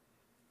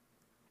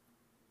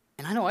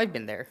 And I know I've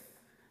been there.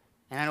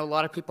 And I know a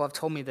lot of people have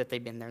told me that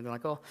they've been there. They're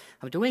like, oh,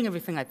 I'm doing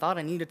everything I thought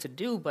I needed to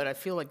do, but I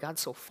feel like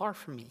God's so far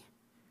from me.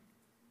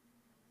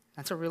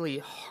 That's a really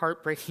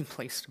heartbreaking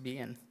place to be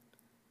in.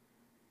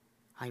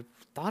 I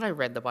thought I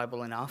read the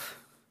Bible enough.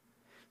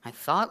 I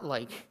thought,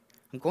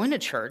 I'm going to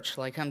church,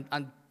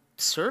 I'm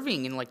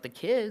serving in, the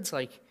kids,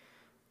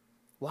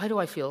 why do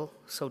I feel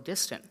so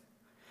distant?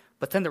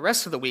 But then the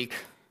rest of the week,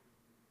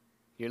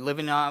 you're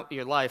living out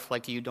your life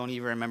like you don't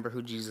even remember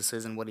who Jesus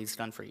is and what he's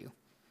done for you.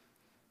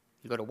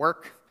 You go to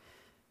work,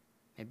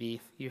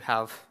 maybe you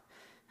have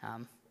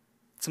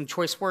some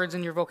choice words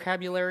in your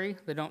vocabulary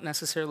that don't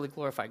necessarily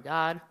glorify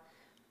God.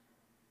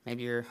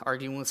 Maybe you're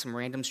arguing with some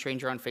random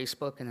stranger on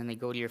Facebook, and then they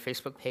go to your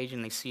Facebook page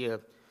and they see a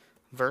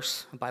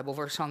Bible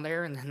verse on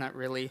there, and then that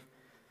really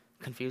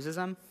confuses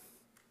them.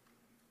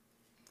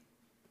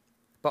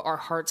 But our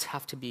hearts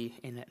have to be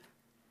in it,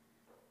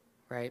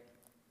 right?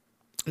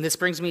 And this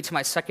brings me to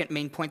my second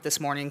main point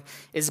this morning,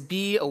 is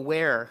be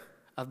aware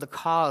of the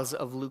cause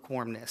of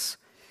lukewarmness.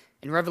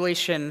 In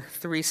Revelation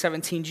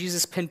 3:17,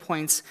 Jesus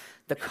pinpoints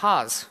the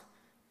cause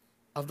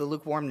of the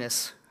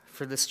lukewarmness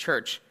for this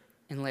church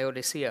in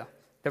Laodicea.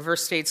 The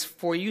verse states,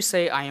 "For you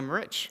say, I am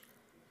rich."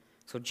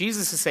 So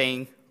Jesus is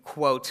saying,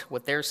 quote,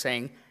 what they're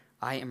saying,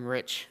 I am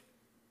rich.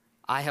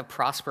 I have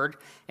prospered,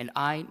 and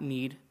I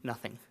need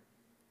nothing.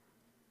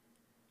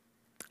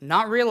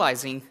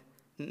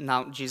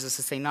 Jesus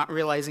is saying, not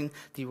realizing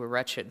that you were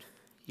wretched.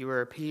 You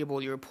were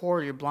pitiable, you were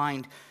poor, you're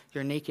blind,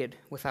 you're naked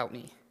without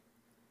me.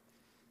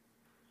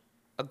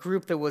 A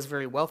group that was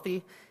very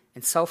wealthy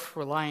and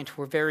self-reliant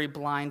were very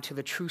blind to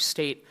the true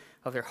state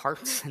of their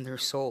hearts and their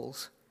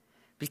souls,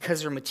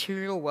 because their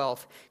material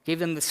wealth gave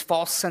them this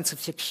false sense of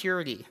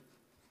security.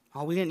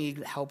 Oh, we didn't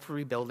need help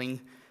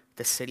rebuilding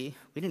the city.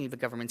 We didn't need the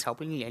government's help.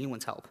 We didn't need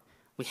anyone's help.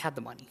 We had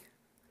the money.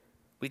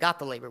 We got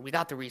the labor. We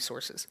got the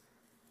resources.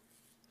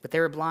 But they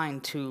were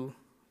blind to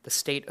the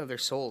state of their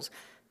souls.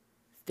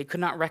 They could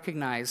not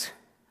recognize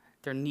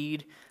their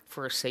need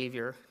for a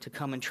Savior to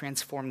come and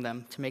transform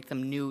them, to make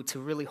them new, to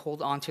really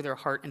hold on to their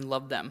heart and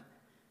love them,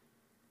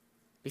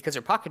 because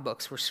their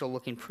pocketbooks were still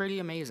looking pretty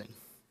amazing.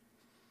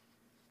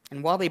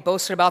 And while they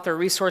boasted about their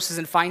resources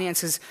and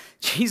finances,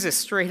 Jesus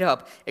straight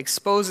up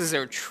exposes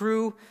their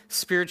true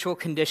spiritual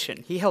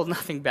condition. He held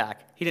nothing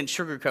back. He didn't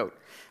sugarcoat.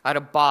 I had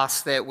a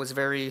boss that was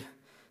very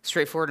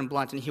straightforward and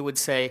blunt, and he would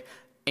say,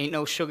 "Ain't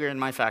no sugar in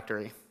my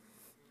factory."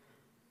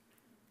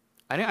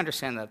 I didn't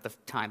understand that at the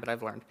time, but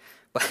I've learned.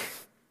 But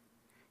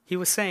he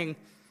was saying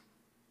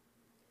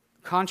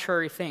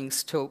contrary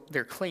things to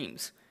their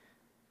claims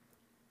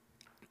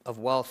of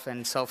wealth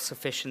and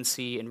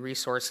self-sufficiency and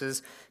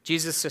resources.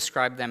 Jesus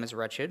described them as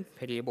wretched,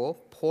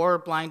 pitiable, poor,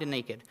 blind, and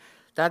naked.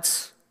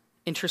 That's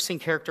interesting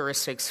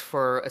characteristics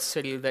for a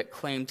city that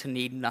claimed to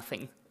need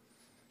nothing.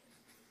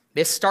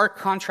 This stark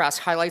contrast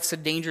highlights the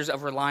dangers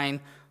of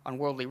relying on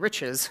worldly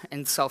riches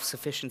and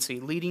self-sufficiency,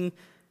 leading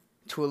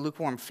to a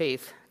lukewarm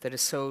faith that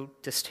is so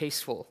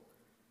distasteful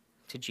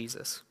to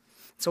Jesus.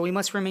 So we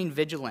must remain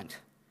vigilant.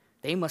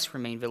 They must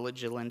remain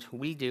vigilant.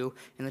 We do,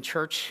 and the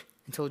church,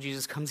 until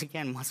Jesus comes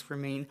again, must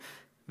remain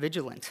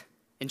vigilant,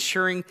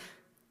 ensuring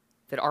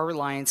that our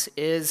reliance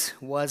is,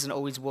 was, and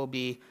always will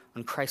be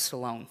on Christ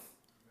alone,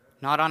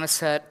 not on a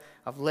set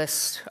of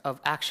lists of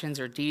actions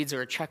or deeds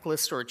or a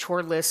checklist or a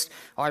chore list.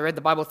 Oh, I read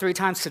the Bible 3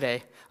 times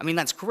today. I mean,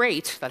 that's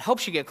great. That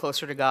helps you get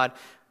closer to God,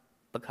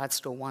 but God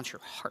still wants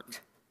your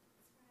heart.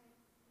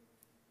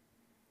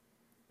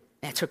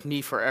 And it took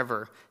me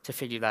forever to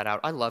figure that out.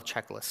 I love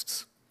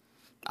checklists.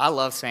 I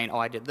love saying, oh,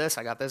 I did this,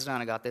 I got this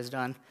done, I got this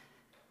done.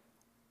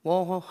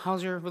 Well,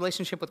 how's your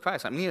relationship with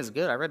Christ? I mean, it's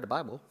good. I read the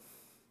Bible.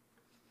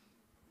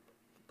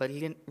 But he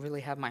didn't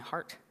really have my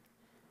heart.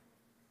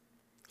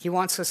 He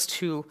wants us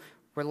to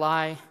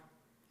rely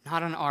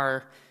not on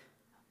our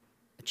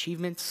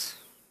achievements,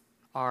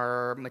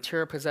 our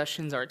material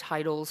possessions, our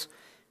titles.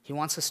 He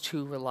wants us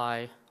to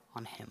rely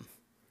on him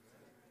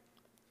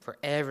for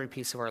every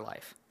piece of our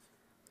life.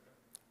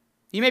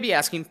 You may be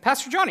asking,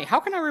 Pastor Johnny, how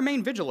can I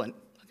remain vigilant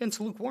against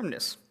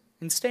lukewarmness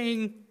and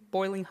staying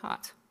boiling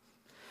hot?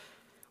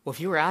 Well, if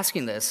you were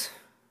asking this,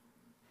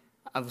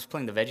 I was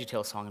playing the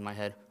VeggieTales song in my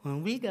head. Well,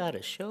 we got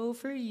a show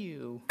for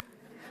you.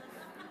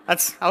 I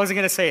wasn't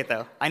going to say it,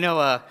 though. I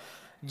know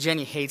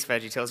Jenny hates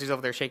VeggieTales. She's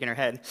over there shaking her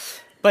head.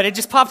 But it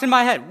just popped in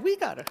my head.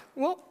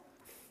 Well,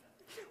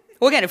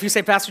 again, if you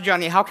say, Pastor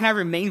Johnny, how can I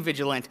remain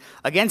vigilant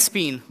against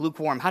being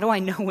lukewarm? How do I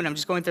know when I'm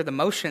just going through the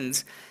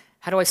motions?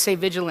 How do I stay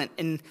vigilant?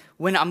 And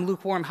when I'm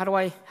lukewarm, how do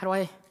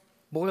I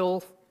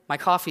boil my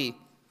coffee?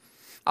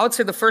 I would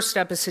say the first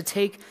step is to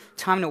take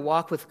time to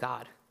walk with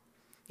God.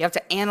 You have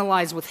to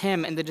analyze with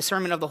him and the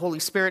discernment of the Holy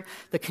Spirit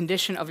the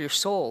condition of your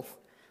soul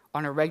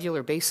on a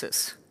regular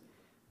basis.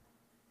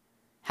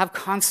 Have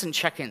constant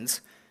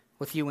check-ins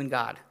with you and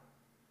God.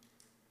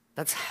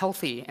 That's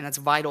healthy and that's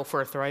vital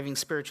for a thriving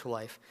spiritual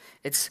life.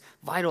 It's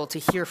vital to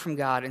hear from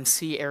God and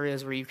see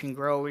areas where you can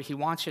grow, where he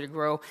wants you to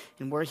grow,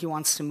 and where he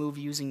wants to move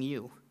using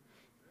you.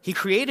 He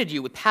created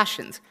you with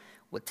passions,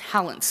 with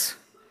talents,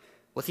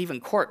 with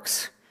even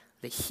quirks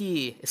that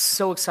he is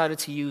so excited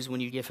to use when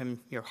you give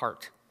him your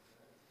heart.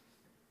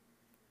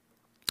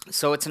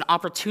 So it's an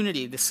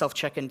opportunity, this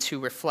self-check-in, to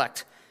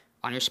reflect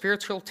on your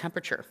spiritual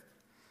temperature.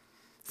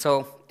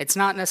 So it's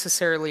not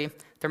necessarily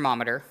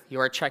thermometer, you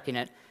are checking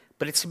it,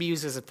 but it's to be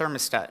used as a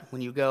thermostat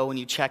when you go and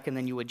you check and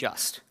then you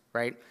adjust,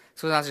 right?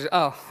 So it's not just,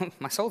 oh,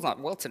 my soul's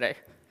not well today.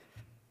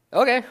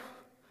 Okay.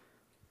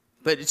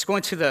 But it's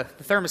going to the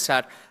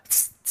thermostat.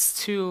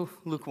 It's too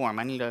lukewarm.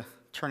 I need to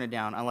turn it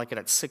down. I like it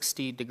at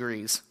 60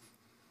 degrees.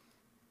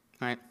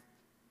 Right?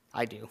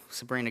 I do.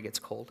 Sabrina gets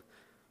cold.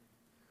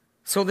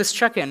 So this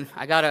check-in,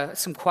 I got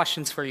some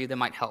questions for you that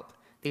might help.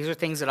 These are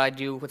things that I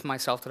do with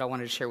myself that I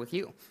wanted to share with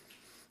you.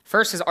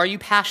 First is, are you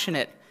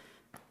passionate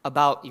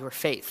about your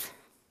faith?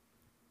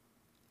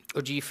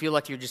 Or do you feel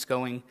like you're just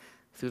going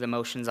through the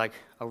motions like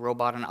a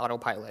robot on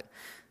autopilot?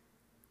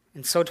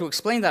 And so to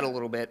explain that a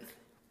little bit,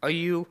 are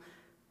you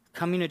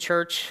coming to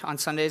church on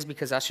Sundays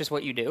because that's just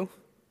what you do?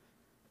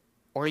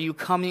 Or are you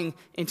coming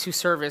into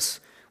service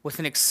with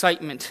an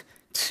excitement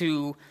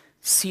to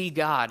see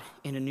God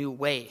in a new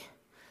way,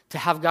 to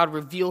have God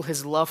reveal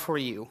his love for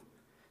you,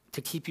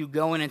 to keep you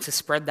going and to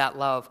spread that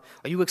love?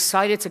 Are you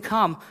excited to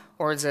come,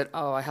 or is it,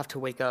 oh, I have to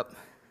wake up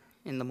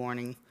in the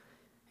morning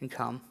and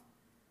come?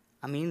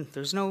 I mean,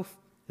 there's no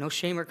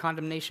shame or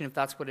condemnation if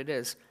that's what it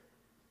is.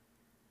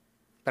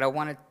 But I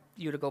wanted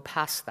you to go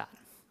past that.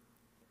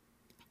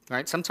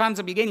 Right? Sometimes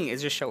the beginning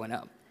is just showing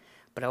up.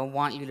 But I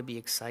want you to be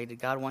excited.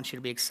 God wants you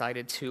to be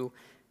excited to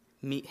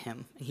meet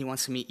him. And he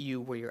wants to meet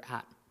you where you're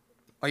at.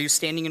 Are you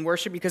standing in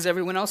worship because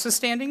everyone else is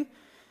standing?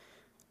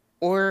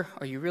 Or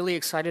are you really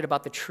excited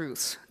about the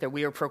truths that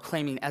we are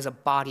proclaiming as a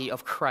body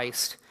of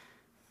Christ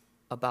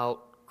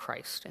about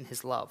Christ and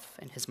his love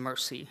and his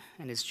mercy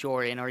and his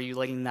joy? And are you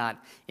letting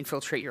that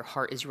infiltrate your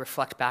heart as you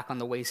reflect back on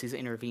the ways he's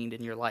intervened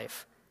in your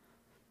life?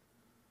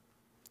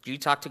 Do you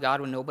talk to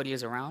God when nobody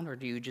is around, or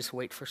do you just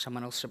wait for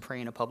someone else to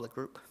pray in a public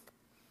group?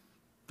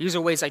 These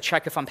are ways I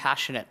check if I'm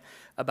passionate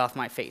about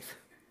my faith.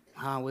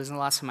 When was the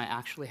last time I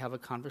actually have a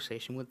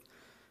conversation with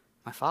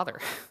my Father?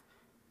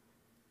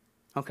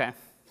 Okay.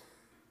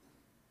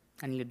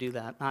 I need to do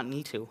that. Not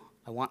need to.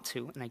 I want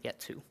to, and I get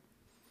to.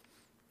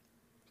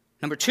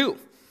 Number 2,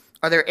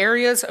 are there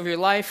areas of your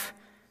life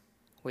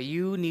where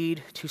you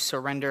need to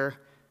surrender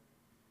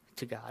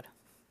to God?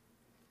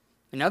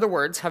 In other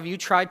words, have you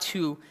tried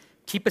to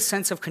keep a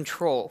sense of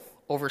control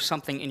over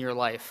something in your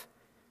life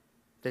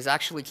that's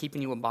actually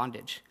keeping you in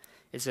bondage?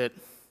 Is it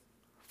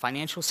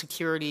financial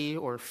security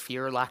or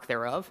fear, lack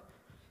thereof?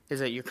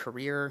 Is it your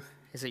career?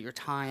 Is it your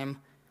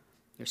time,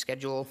 your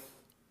schedule?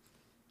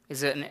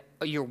 Is it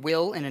your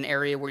will in an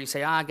area where you say,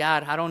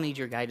 God, I don't need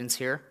your guidance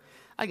here.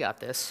 I got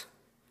this.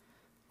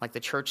 Like the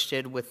church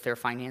did with their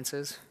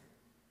finances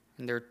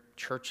and their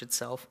church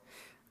itself.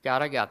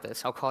 God, I got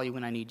this. I'll call you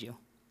when I need you.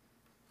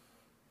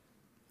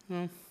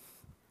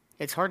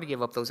 It's hard to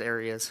give up those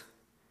areas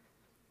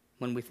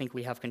when we think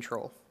we have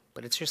control,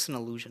 but it's just an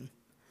illusion.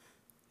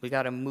 We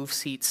got to move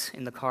seats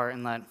in the car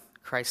and let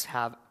Christ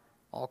have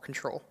all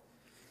control.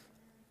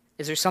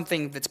 Is there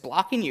something that's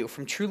blocking you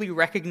from truly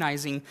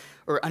recognizing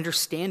or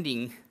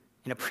understanding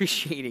and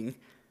appreciating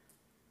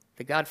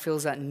that God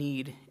feels that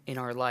need in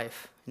our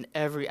life, in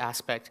every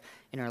aspect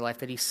in our life,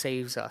 that he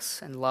saves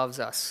us and loves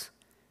us,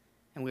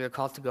 and we are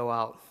called to go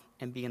out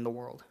and be in the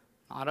world,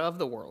 not of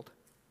the world,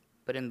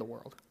 but in the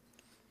world?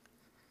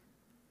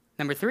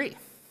 Number 3,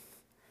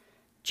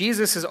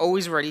 Jesus is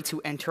always ready to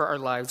enter our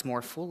lives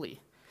more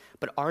fully,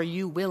 but are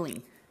you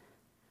willing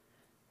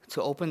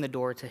to open the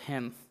door to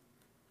him?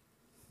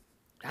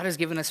 God has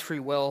given us free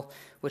will,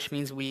 which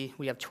means we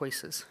have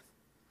choices.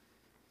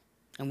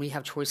 And we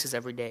have choices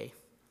every day.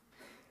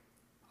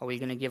 Are we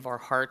going to give our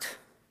heart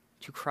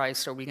to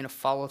Christ? Are we going to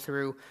follow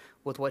through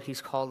with what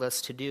he's called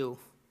us to do?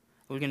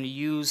 Are we going to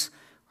use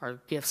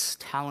our gifts,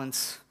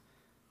 talents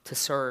to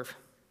serve?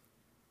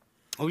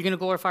 Are we going to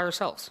glorify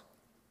ourselves?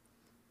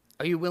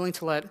 Are you willing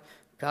to let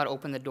God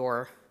open the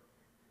door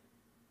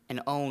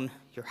and own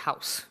your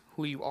house,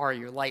 who you are,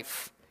 your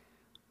life?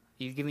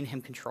 Are you giving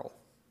him control?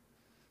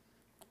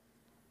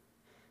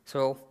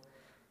 So,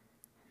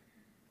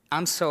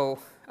 I'm so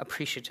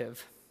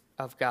appreciative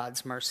of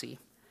God's mercy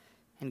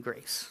and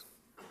grace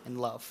and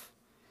love.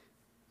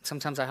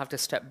 Sometimes I have to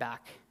step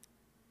back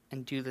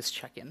and do this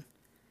check-in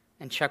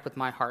and check with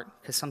my heart,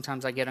 because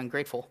sometimes I get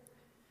ungrateful.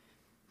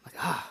 Like,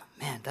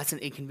 man, that's an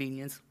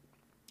inconvenience.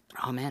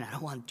 Oh, man, I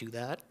don't want to do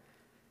that.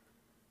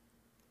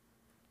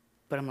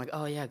 But I'm like,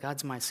 oh, yeah,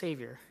 God's my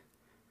Savior.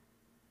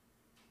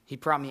 He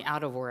brought me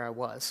out of where I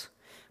was.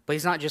 But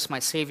he's not just my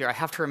Savior. I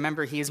have to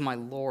remember he is my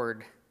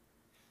Lord.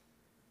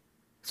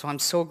 So I'm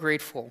so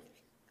grateful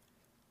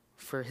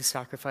for his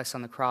sacrifice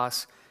on the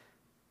cross.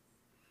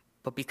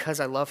 But because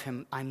I love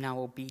him, I'm now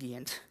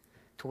obedient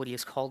to what he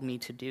has called me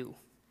to do,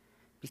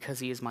 because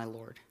he is my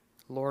Lord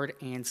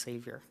and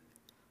Savior.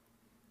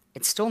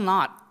 It's still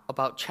not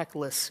about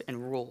checklists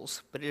and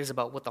rules, but it is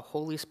about what the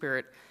Holy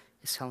Spirit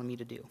is telling me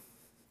to do.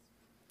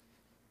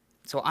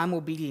 So I'm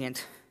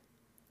obedient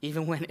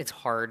even when it's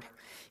hard,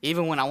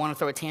 even when I want to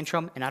throw a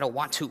tantrum and I don't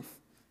want to.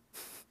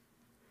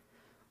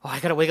 Oh, I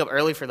got to wake up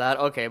early for that?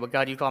 Okay, but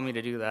God, you called me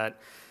to do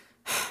that.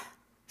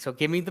 So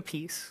give me the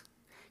peace,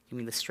 give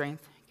me the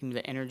strength, give me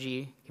the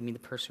energy, give me the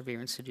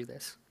perseverance to do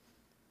this.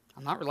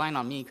 I'm not relying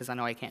on me because I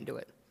know I can't do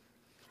it.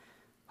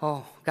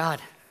 Oh,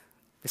 God,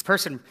 this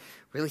person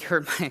really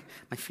hurt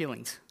my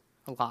feelings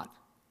a lot.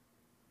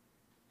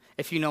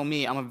 If you know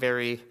me, I'm a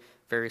very,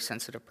 very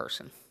sensitive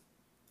person.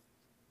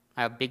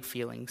 I have big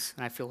feelings,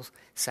 and I feel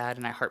sad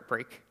and I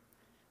heartbreak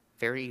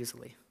very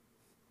easily.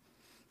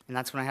 And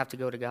that's when I have to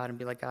go to God and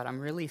be like, God, I'm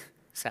really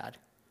sad.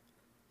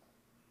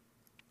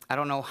 I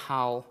don't know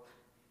how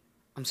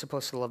I'm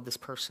supposed to love this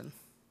person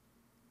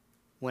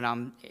when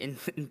I'm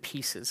in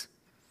pieces.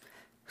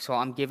 So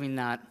I'm giving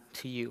that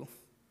to you.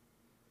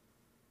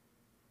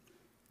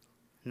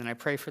 And then I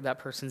pray for that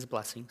person's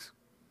blessings.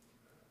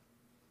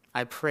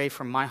 I pray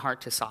for my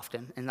heart to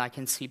soften, and I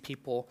can see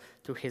people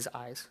through his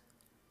eyes.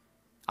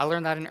 I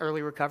learned that in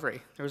early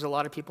recovery. There was a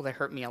lot of people that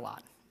hurt me a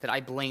lot, that I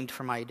blamed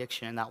for my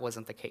addiction, and that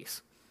wasn't the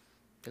case.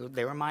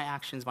 They were my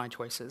actions, my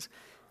choices.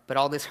 But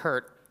all this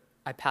hurt,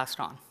 I passed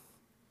on.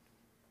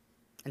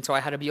 And so I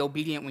had to be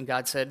obedient when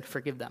God said,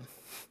 forgive them,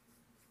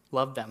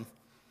 love them,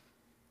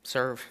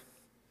 serve.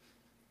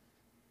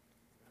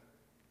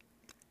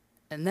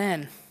 And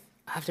then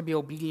I have to be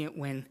obedient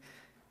when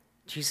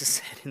Jesus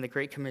said in the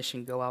Great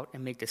Commission, go out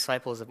and make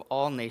disciples of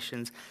all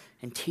nations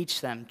and teach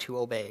them to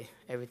obey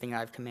everything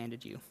I've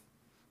commanded you.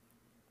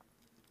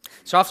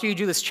 So after you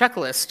do this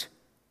checklist,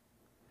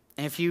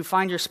 and if you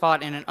find your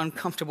spot in an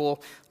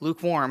uncomfortable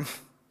lukewarm,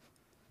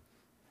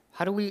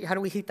 how do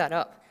we heat that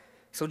up?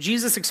 So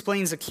Jesus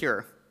explains a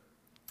cure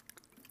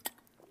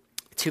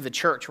to the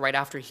church right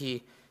after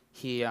he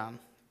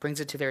brings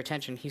it to their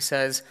attention. He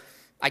says,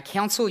 I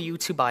counsel you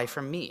to buy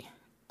from me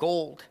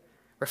gold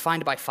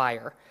refined by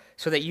fire,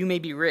 so that you may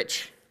be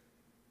rich,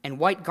 and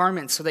white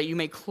garments, so that you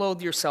may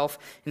clothe yourself,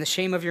 and the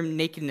shame of your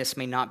nakedness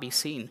may not be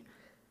seen,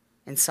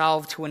 and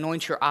salve to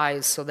anoint your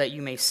eyes, so that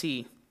you may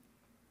see.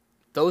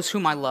 Those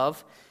whom I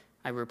love,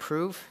 I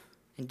reprove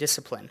and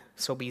discipline,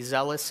 so be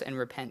zealous and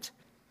repent.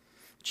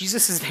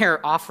 Jesus is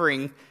there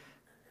offering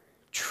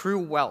true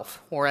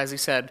wealth, or as he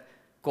said,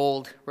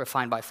 gold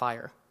refined by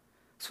fire.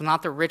 So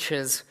not the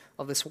riches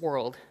of this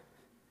world,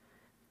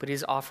 but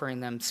he's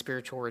offering them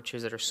spiritual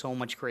riches that are so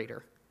much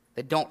greater,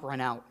 that don't run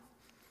out.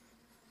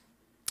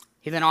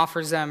 He then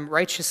offers them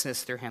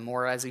righteousness through him,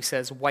 or as he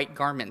says, white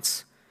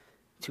garments,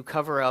 to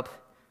cover up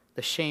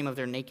the shame of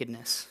their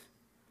nakedness.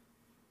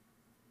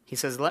 He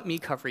says, let me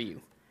cover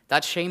you.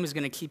 That shame is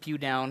going to keep you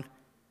down.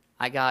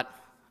 I got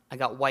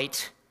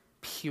white,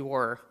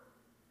 pure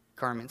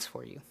garments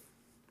for you.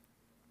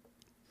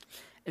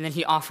 And then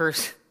he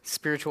offers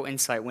spiritual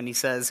insight when he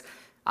says,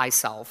 eye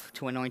salve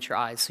to anoint your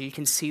eyes so you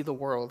can see the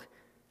world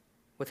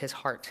with his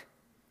heart.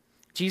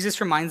 Jesus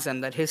reminds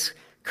them that his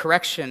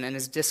correction and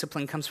his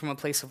discipline comes from a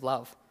place of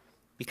love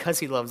because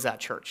he loves that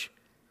church.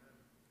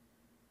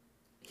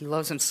 He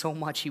loves them so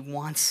much, he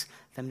wants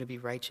them to be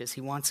righteous.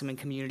 He wants them in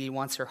community. He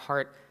wants their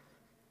heart.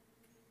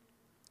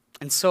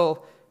 And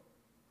so,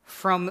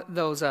 from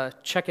those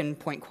check-in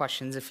point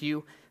questions, if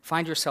you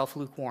find yourself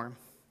lukewarm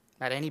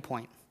at any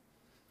point,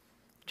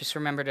 just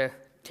remember to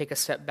take a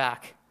step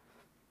back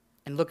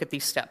and look at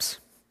these steps.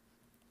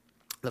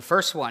 The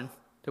first one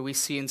that we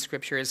see in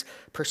Scripture is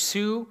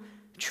pursue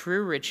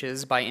true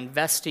riches by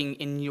investing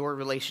in your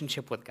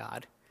relationship with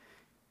God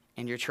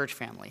and your church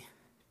family.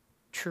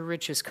 True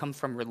riches come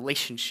from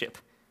relationship.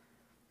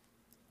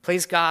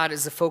 Place God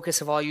as the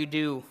focus of all you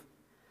do.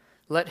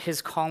 Let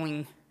his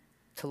calling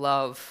to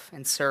love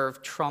and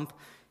serve trump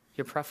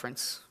your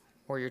preference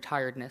or your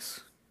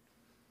tiredness.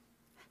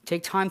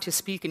 Take time to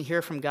speak and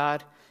hear from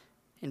God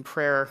in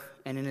prayer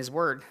and in his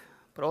word,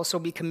 but also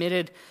be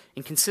committed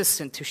and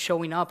consistent to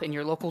showing up in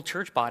your local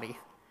church body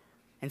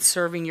and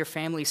serving your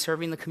family,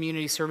 serving the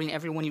community, serving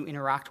everyone you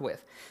interact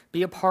with.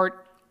 Be a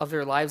part of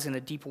their lives in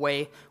a deep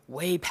way,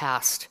 way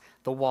past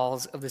the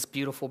walls of this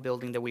beautiful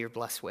building that we are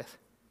blessed with.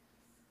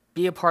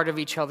 Be a part of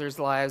each other's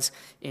lives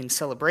in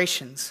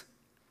celebrations.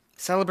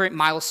 Celebrate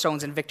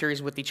milestones and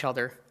victories with each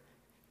other.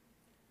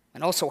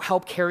 And also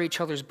help carry each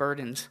other's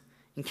burdens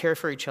and care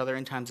for each other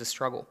in times of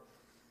struggle.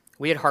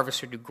 We at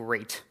Harvester do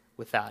great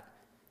with that.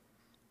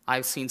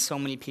 I've seen so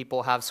many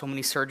people have so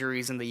many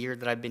surgeries in the year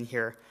that I've been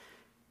here,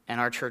 and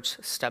our church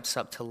steps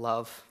up to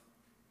love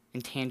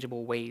in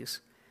tangible ways.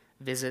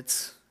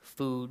 Visits,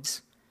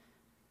 foods.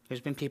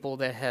 There's been people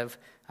that have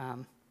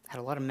had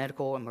a lot of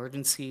medical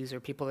emergencies or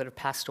people that have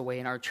passed away,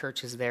 and our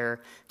church is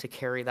there to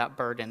carry that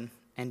burden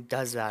and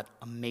does that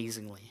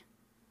amazingly.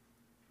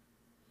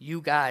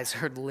 You guys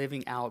are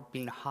living out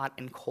being hot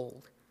and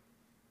cold.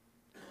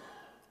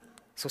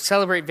 So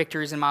celebrate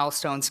victories and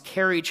milestones,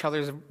 carry each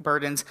other's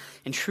burdens,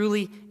 and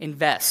truly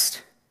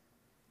invest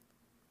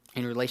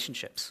in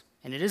relationships.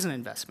 And it is an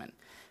investment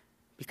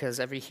because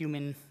every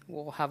human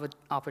will have an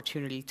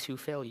opportunity to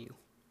fail you.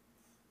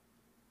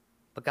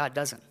 But God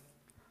doesn't.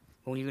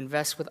 When you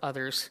invest with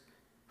others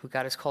who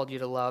God has called you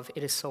to love,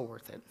 it is so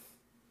worth it.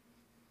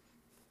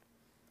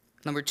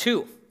 Number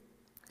 2,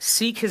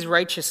 seek his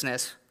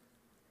righteousness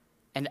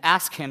and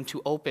ask him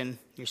to open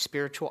your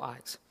spiritual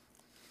eyes.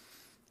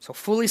 So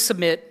fully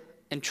submit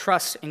and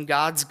trust in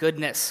God's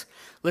goodness.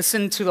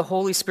 Listen to the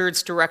Holy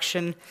Spirit's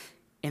direction,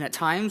 and at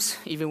times,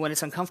 even when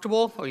it's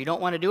uncomfortable or you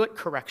don't want to do it,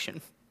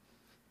 correction.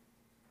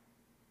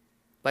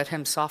 Let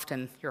him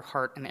soften your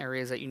heart in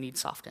areas that you need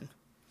softened.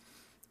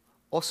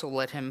 Also,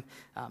 let him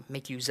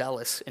make you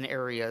zealous in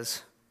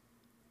areas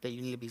that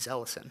you need to be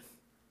zealous in.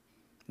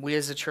 We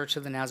as the Church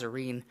of the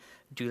Nazarene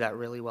do that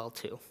really well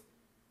too.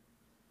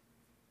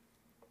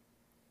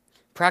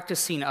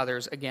 Practice seeing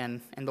others,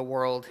 again, in the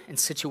world, in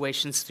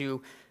situations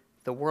through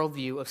the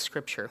worldview of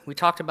Scripture. We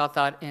talked about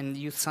that in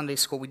Youth Sunday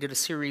School. We did a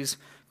series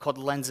called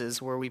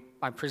Lenses where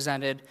I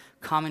presented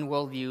common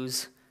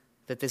worldviews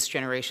that this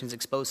generation is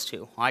exposed to.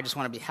 Well, I just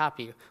want to be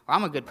happy, or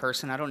I'm a good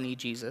person, I don't need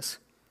Jesus.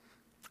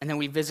 And then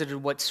we visited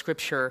what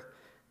Scripture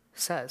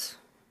says.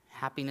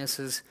 Happiness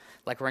is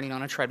like running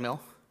on a treadmill.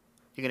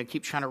 You're going to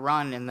keep trying to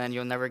run, and then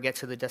you'll never get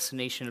to the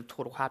destination of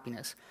total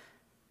happiness.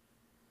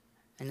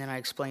 And then I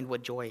explained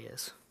what joy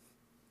is.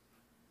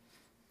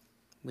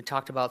 We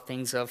talked about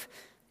things of,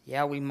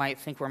 yeah, we might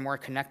think we're more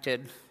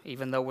connected,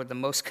 even though we're the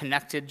most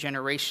connected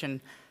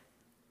generation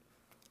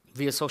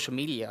via social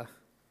media.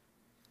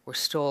 We're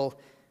still,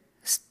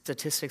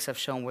 statistics have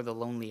shown we're the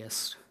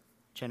loneliest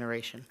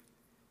generation.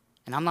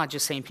 And I'm not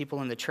just saying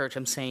people in the church,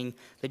 I'm saying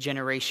the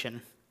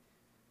generation,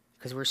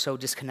 because we're so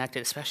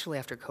disconnected, especially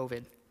after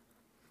COVID.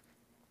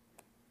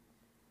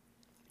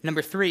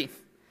 Number 3,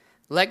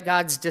 let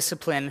God's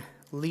discipline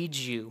lead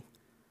you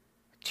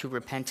to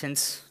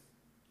repentance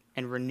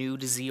and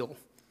renewed zeal.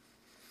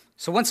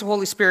 So once the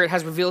Holy Spirit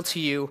has revealed to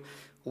you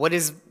what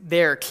is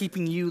there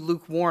keeping you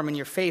lukewarm in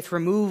your faith,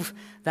 remove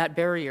that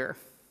barrier.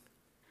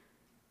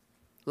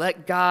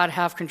 Let God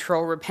have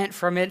control, repent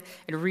from it,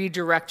 and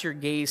redirect your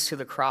gaze to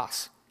the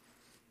cross.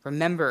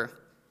 Remember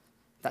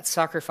that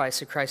sacrifice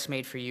that Christ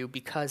made for you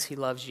because he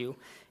loves you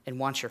and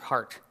wants your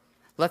heart.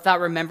 Let that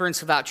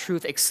remembrance of that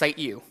truth excite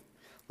you,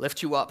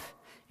 lift you up,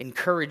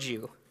 encourage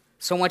you,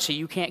 so much that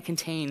you can't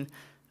contain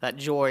that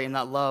joy and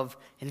that love,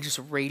 and it just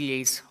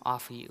radiates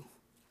off of you.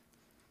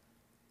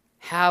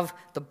 Have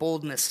the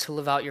boldness to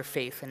live out your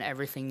faith in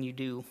everything you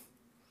do,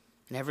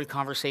 in every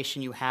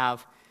conversation you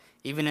have,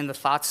 even in the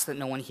thoughts that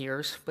no one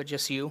hears, but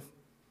just you.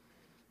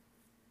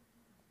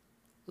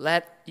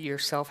 Let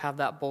yourself have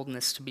that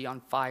boldness to be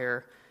on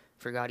fire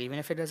for God, even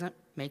if it doesn't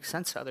make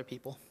sense to other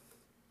people.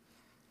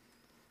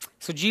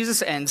 So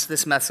Jesus ends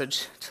this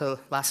message to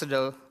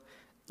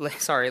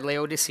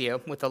Laodicea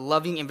with a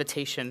loving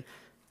invitation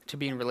to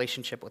be in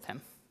relationship with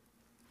him.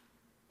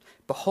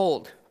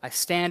 Behold, I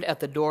stand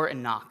at the door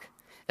and knock.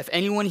 If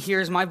anyone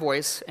hears my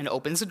voice and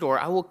opens the door,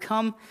 I will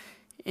come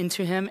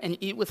into him and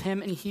eat with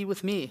him and he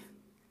with me.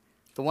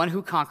 The one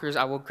who conquers,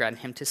 I will grant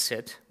him to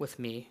sit with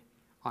me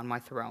on my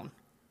throne.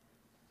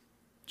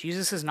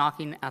 Jesus is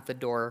knocking at the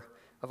door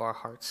of our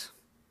hearts,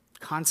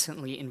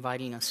 constantly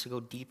inviting us to go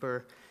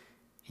deeper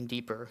and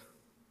deeper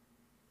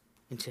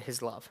into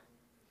his love.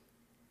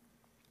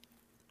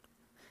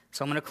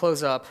 So I'm going to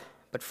close up,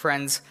 but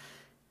friends,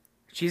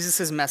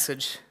 Jesus'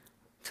 message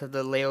to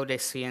the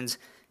Laodiceans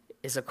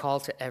is a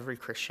call to every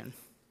Christian.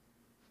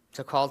 It's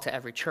a call to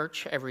every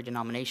church, every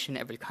denomination,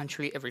 every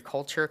country, every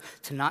culture,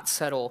 to not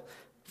settle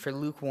for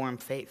lukewarm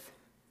faith,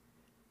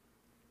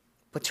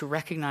 but to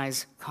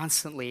recognize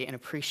constantly and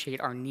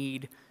appreciate our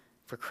need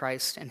for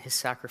Christ and his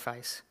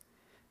sacrifice,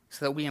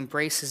 so that we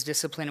embrace his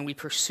discipline and we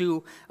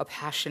pursue a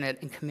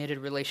passionate and committed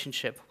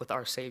relationship with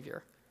our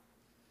Savior.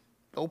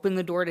 Open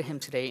the door to him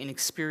today and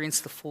experience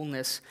the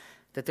fullness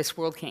that this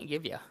world can't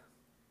give you.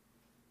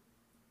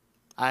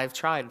 I've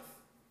tried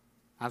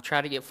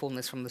to get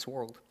fullness from this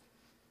world.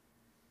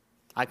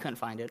 I couldn't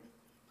find it.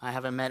 I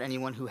haven't met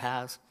anyone who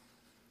has.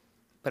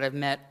 But I've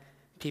met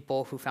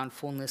people who found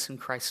fullness in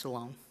Christ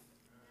alone.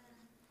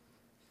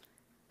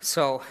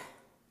 So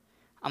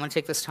I'm going to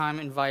take this time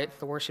and invite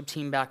the worship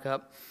team back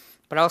up.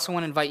 But I also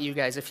want to invite you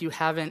guys, if you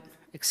haven't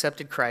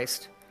accepted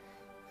Christ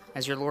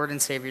as your Lord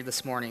and Savior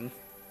this morning,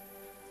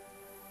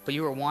 but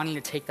you are wanting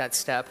to take that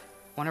step,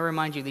 I want to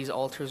remind you these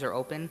altars are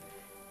open.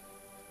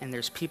 And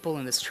there's people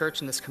in this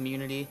church, in this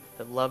community,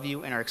 that love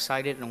you and are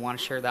excited and want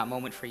to share that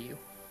moment for you.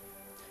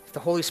 If the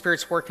Holy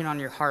Spirit's working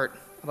on your heart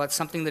about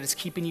something that is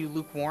keeping you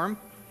lukewarm,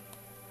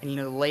 and you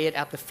know, lay it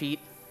at the feet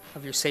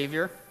of your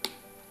Savior,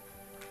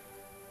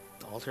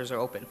 the altars are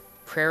open.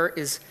 Prayer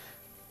is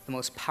the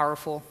most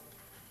powerful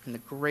and the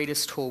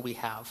greatest tool we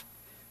have,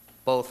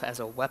 both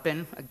as a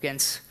weapon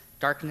against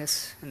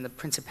darkness and the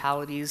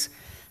principalities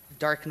of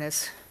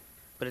darkness,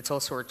 but it's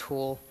also a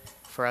tool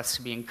for us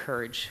to be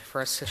encouraged,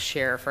 for us to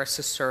share, for us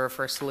to serve,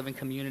 for us to live in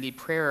community.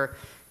 Prayer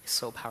is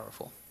so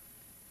powerful.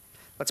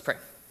 Let's pray.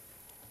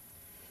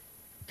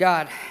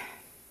 God,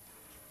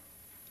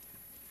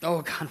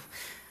 oh God,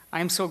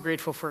 I am so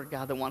grateful for a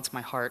God that wants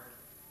my heart.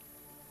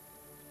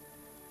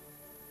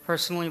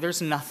 Personally,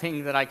 there's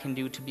nothing that I can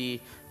do to be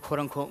quote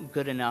unquote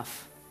good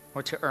enough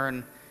or to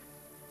earn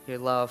your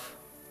love.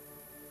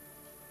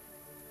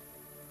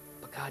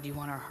 But God, you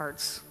want our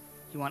hearts.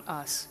 You want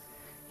us.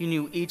 You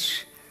knew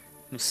each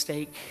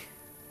mistake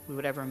we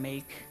would ever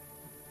make,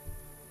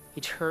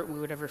 each hurt we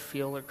would ever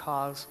feel or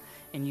cause,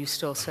 and you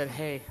still said,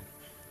 hey,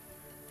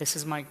 this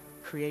is my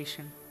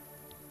creation.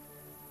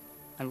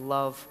 I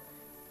love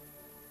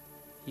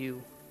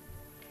you.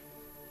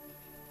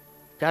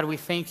 God, we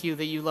thank you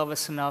that you love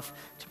us enough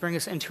to bring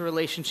us into a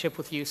relationship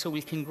with you so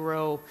we can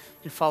grow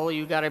and follow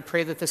you. God, I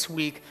pray that this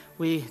week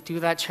we do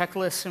that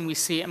checklist and we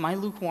see, am I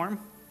lukewarm?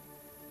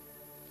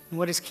 And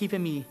what is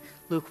keeping me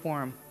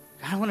lukewarm?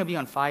 God, I want to be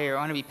on fire. I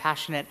want to be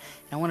passionate.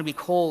 And I want to be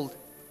cold.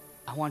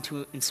 I want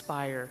to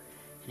inspire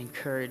and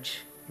encourage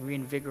and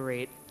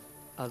reinvigorate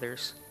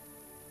others.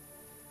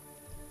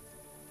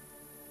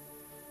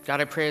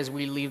 God, I pray as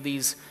we leave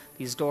these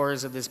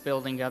doors of this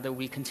building, God, that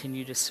we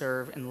continue to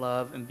serve and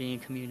love and be in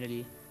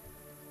community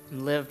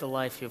and live the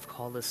life you have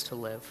called us to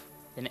live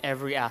in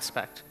every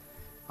aspect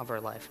of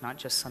our life, not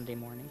just Sunday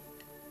morning.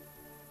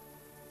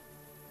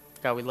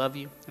 God, we love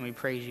you and we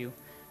praise you,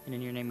 and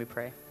in your name we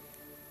pray.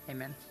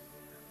 Amen.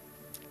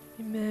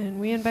 Amen.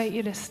 We invite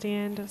you to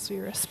stand as we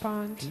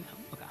respond.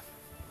 Okay.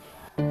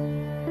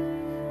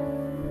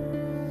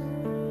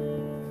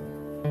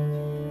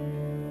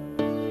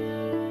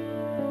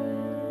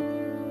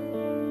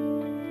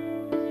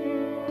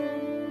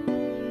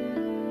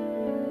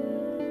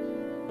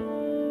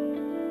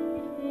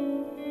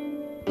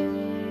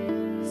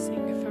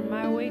 Sing for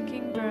my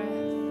waking breath,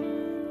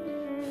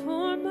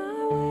 for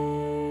my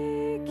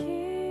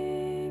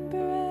waking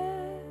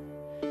breath,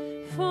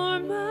 for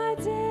my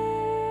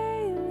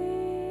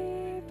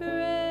daily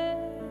bread.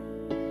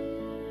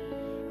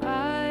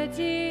 I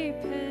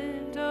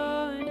depend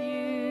on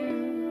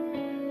you.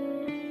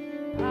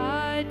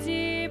 I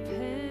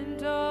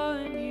depend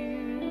on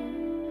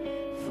you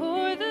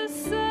for the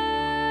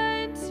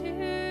sun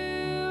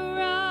to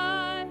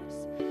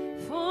rise,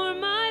 for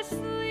my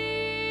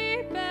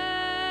sleep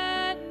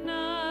at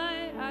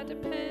night. I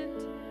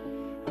depend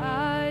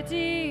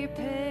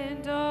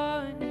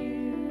on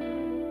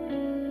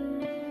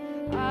you.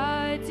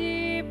 I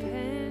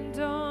depend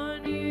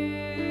on you.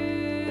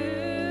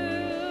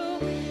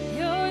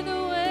 You're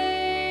the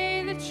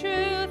way, the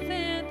truth,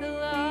 and the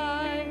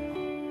life.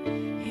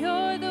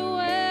 You're the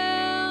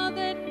well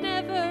that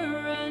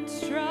never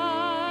runs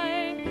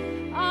dry.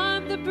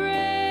 I'm the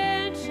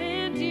branch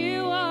and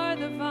you are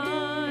the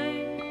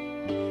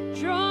vine.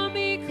 Draw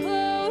me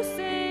close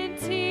and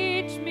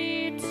teach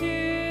me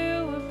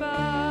to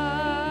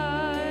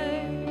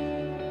abide.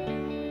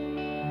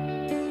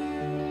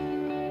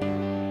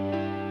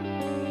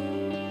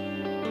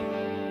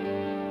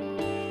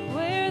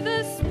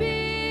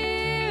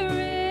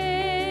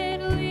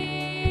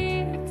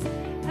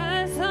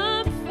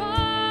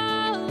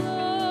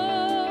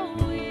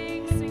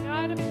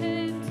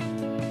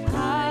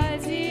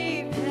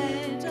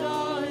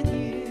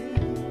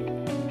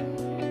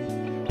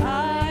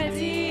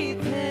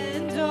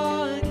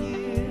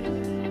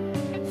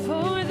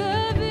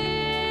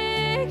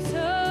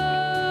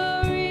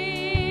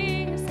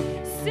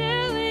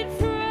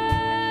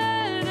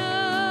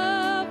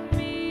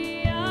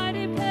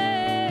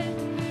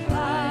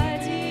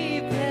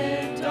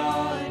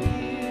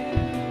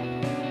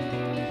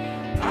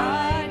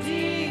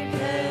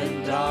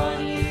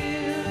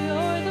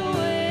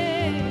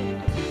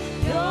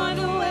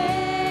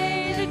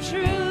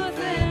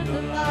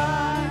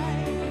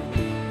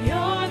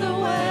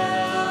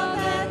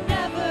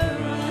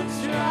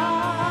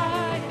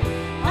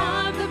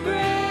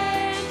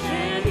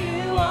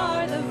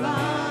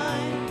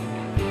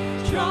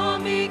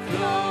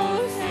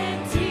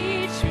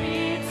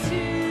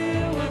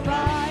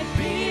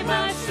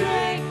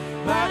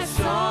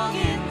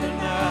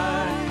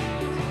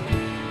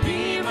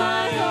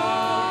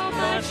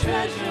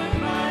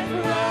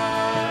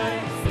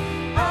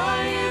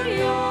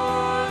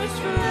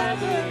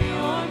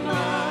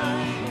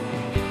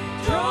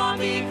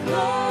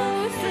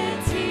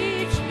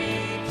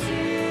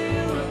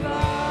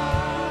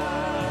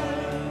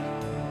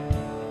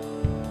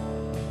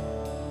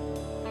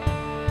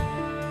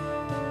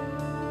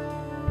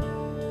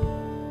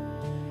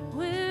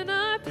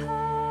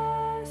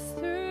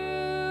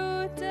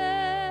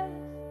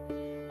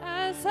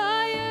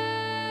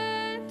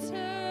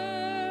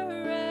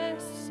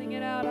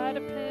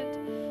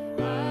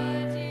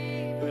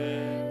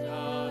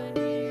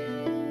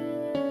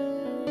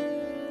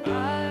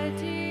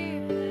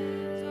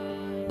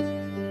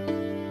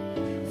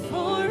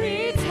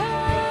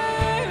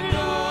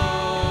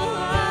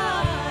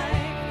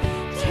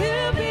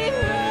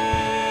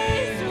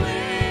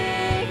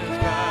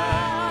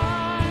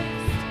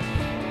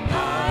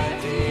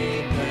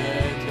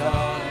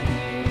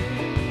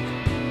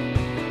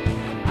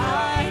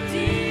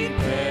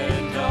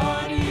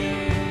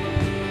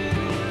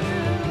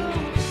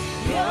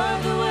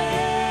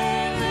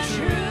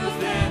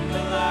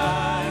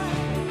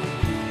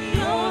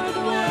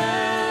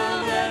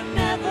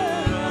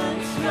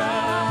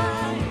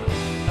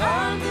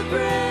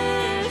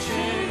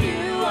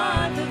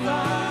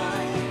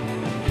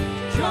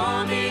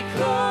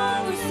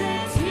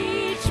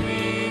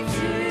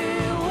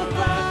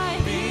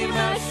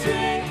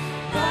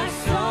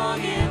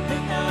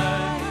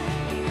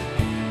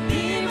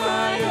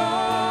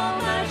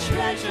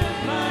 treasure,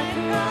 my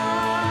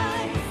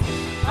prize.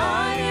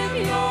 I am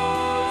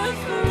yours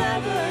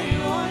forever,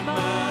 you're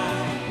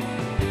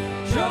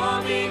mine.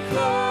 Draw me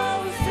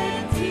close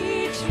and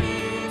teach me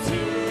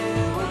to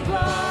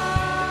abide.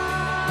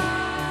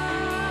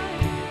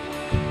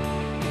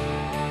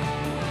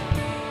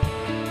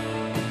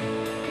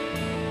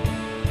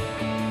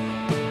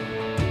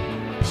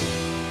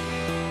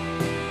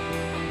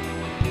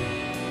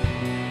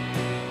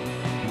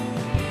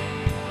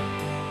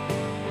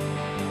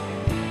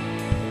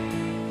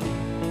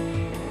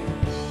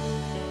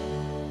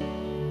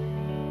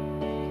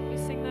 Can we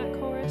sing that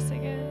chorus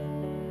again?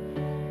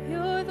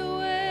 You're the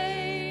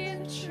way,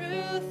 the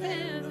truth,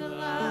 and the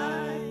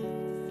light.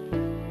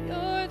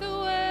 You're the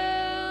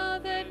well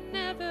that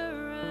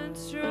never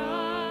runs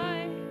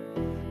dry.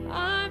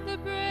 I'm the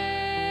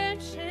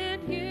branch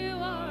and you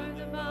are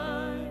the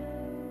vine.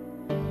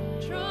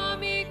 Draw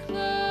me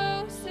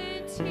close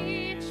and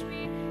teach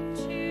me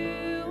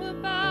to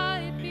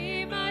abide.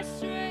 Be my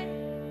strength,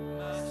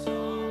 My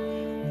song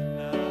in the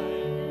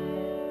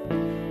night.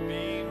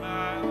 Be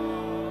my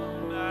all,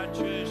 my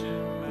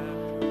treasure, my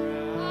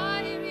pride.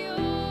 I am I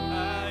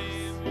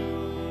yours. am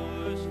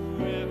yours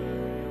forever,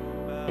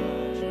 you're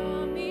mine.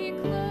 Draw me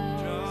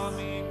close. Draw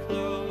me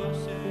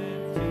close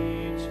and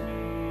teach me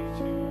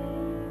to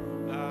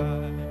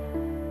abide.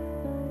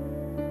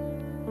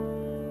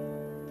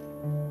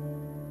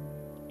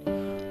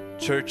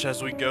 Church,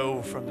 as we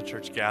go from the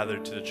church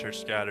gathered to the church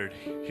scattered,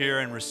 hear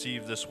and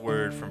receive this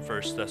word from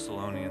 1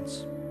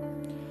 Thessalonians.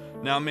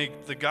 Now may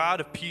the God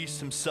of peace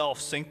himself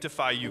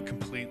sanctify you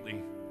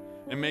completely,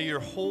 and may your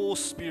whole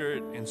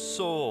spirit and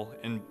soul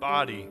and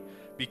body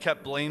be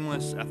kept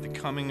blameless at the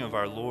coming of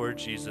our Lord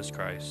Jesus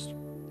Christ.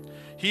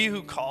 He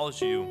who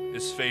calls you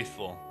is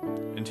faithful,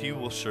 and he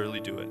will surely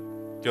do it.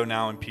 Go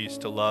now in peace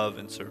to love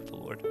and serve the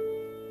Lord.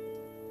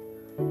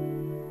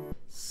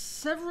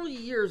 Several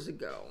years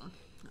ago,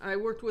 I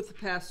worked with a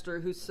pastor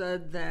who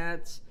said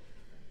that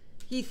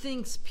he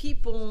thinks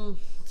people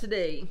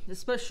today,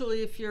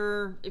 especially if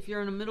you're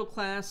in a middle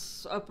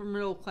class, upper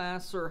middle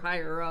class, or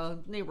higher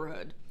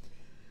neighborhood,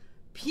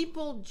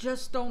 people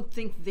just don't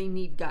think they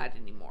need God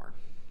anymore.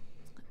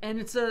 And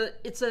it's a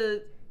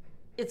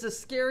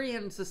scary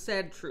and it's a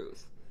sad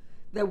truth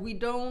that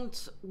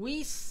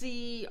we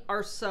see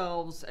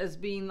ourselves as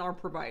being our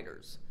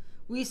providers.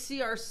 We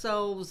see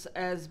ourselves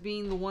as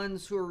being the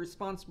ones who are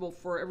responsible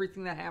for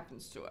everything that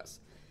happens to us.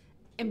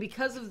 And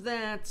because of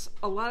that,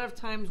 a lot of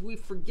times we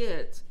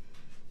forget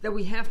that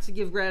we have to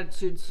give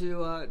gratitude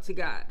to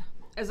God.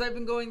 As I've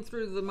been going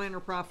through the minor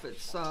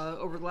prophets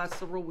over the last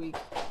several weeks,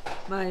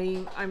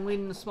 I'm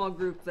leading a small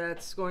group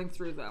that's going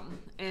through them.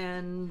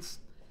 And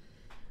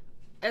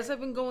as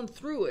I've been going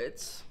through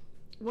it,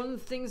 one of the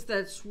things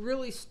that's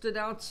really stood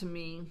out to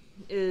me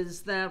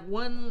is that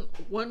one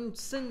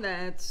sin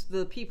that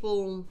the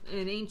people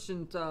in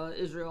ancient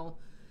Israel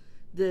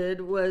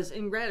did was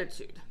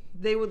ingratitude.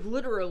 They would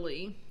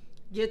literally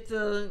get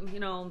all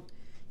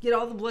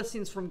the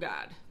blessings from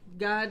God.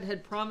 God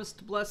had promised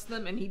to bless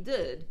them, and he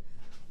did.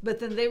 But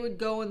then they would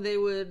go and they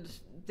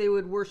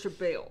would worship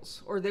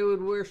Baals, or they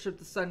would worship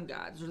the sun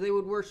gods, or they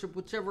would worship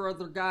whichever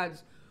other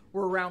gods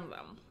were around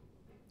them.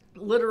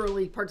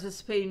 Literally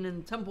participating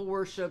in temple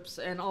worships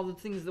and all the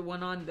things that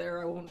went on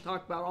there. I won't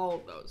talk about all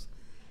of those.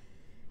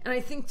 And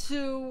I think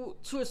to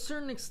a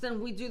certain extent,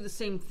 we do the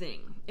same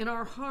thing. In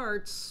our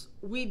hearts,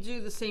 we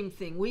do the same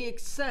thing. We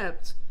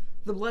accept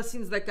the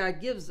blessings that God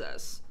gives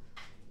us,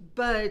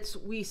 but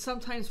we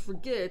sometimes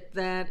forget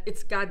that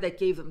it's God that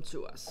gave them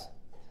to us.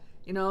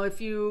 You know,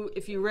 if you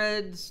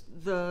read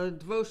the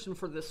devotion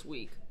for this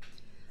week,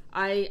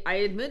 I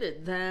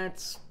admitted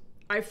that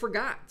I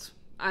forgot.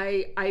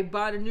 I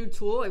bought a new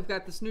tool. I've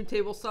got this new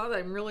table saw that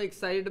I'm really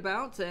excited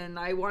about, and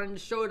I wanted to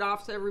show it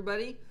off to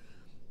everybody.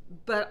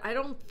 But I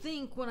don't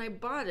think when I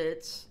bought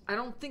it, I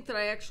don't think that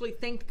I actually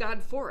thanked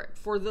God for it,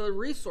 for the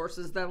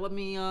resources that let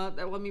me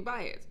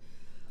buy it.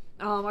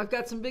 I've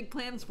got some big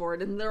plans for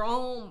it, and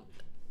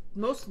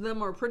most of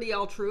them are pretty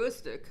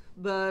altruistic,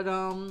 but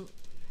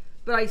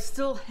I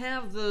still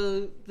have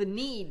the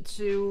need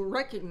to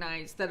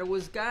recognize that it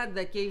was God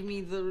that gave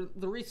me the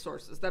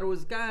resources, that it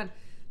was God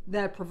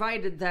that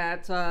provided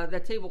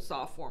that table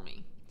saw for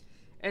me.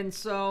 And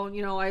so,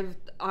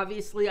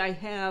 I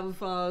have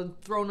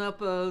thrown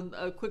up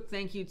a quick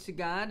thank you to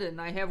God, and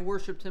I have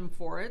worshiped him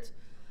for it,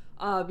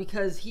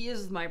 because he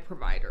is my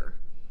provider.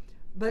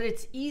 But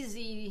it's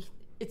easy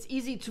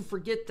to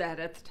forget that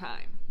at the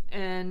time.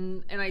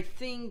 And I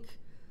think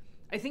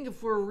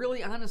if we're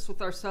really honest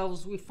with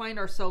ourselves, we find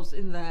ourselves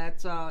in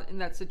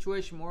that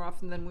situation more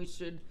often than we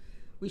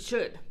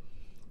should.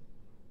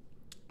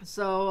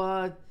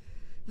 So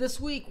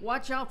this week,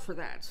 watch out for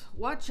that.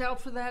 Watch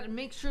out for that, and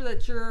make sure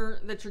that you're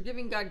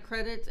giving God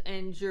credit,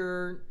 and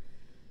you're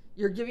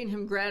giving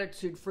him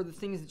gratitude for the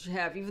things that you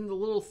have, even the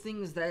little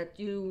things that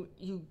you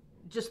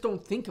just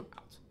don't think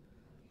about.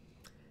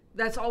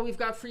 That's all we've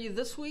got for you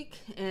this week.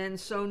 And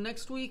so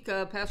next week,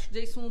 Pastor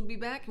Jason will be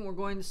back, and we're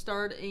going to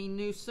start a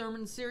new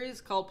sermon series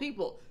called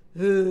People,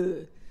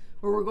 where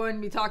we're going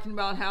to be talking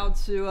about how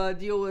to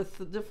deal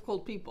with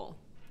difficult people.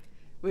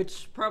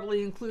 which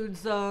probably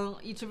includes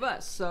each of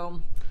us.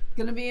 So,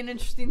 going to be an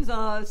interesting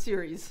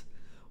series.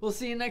 We'll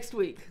see you next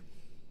week.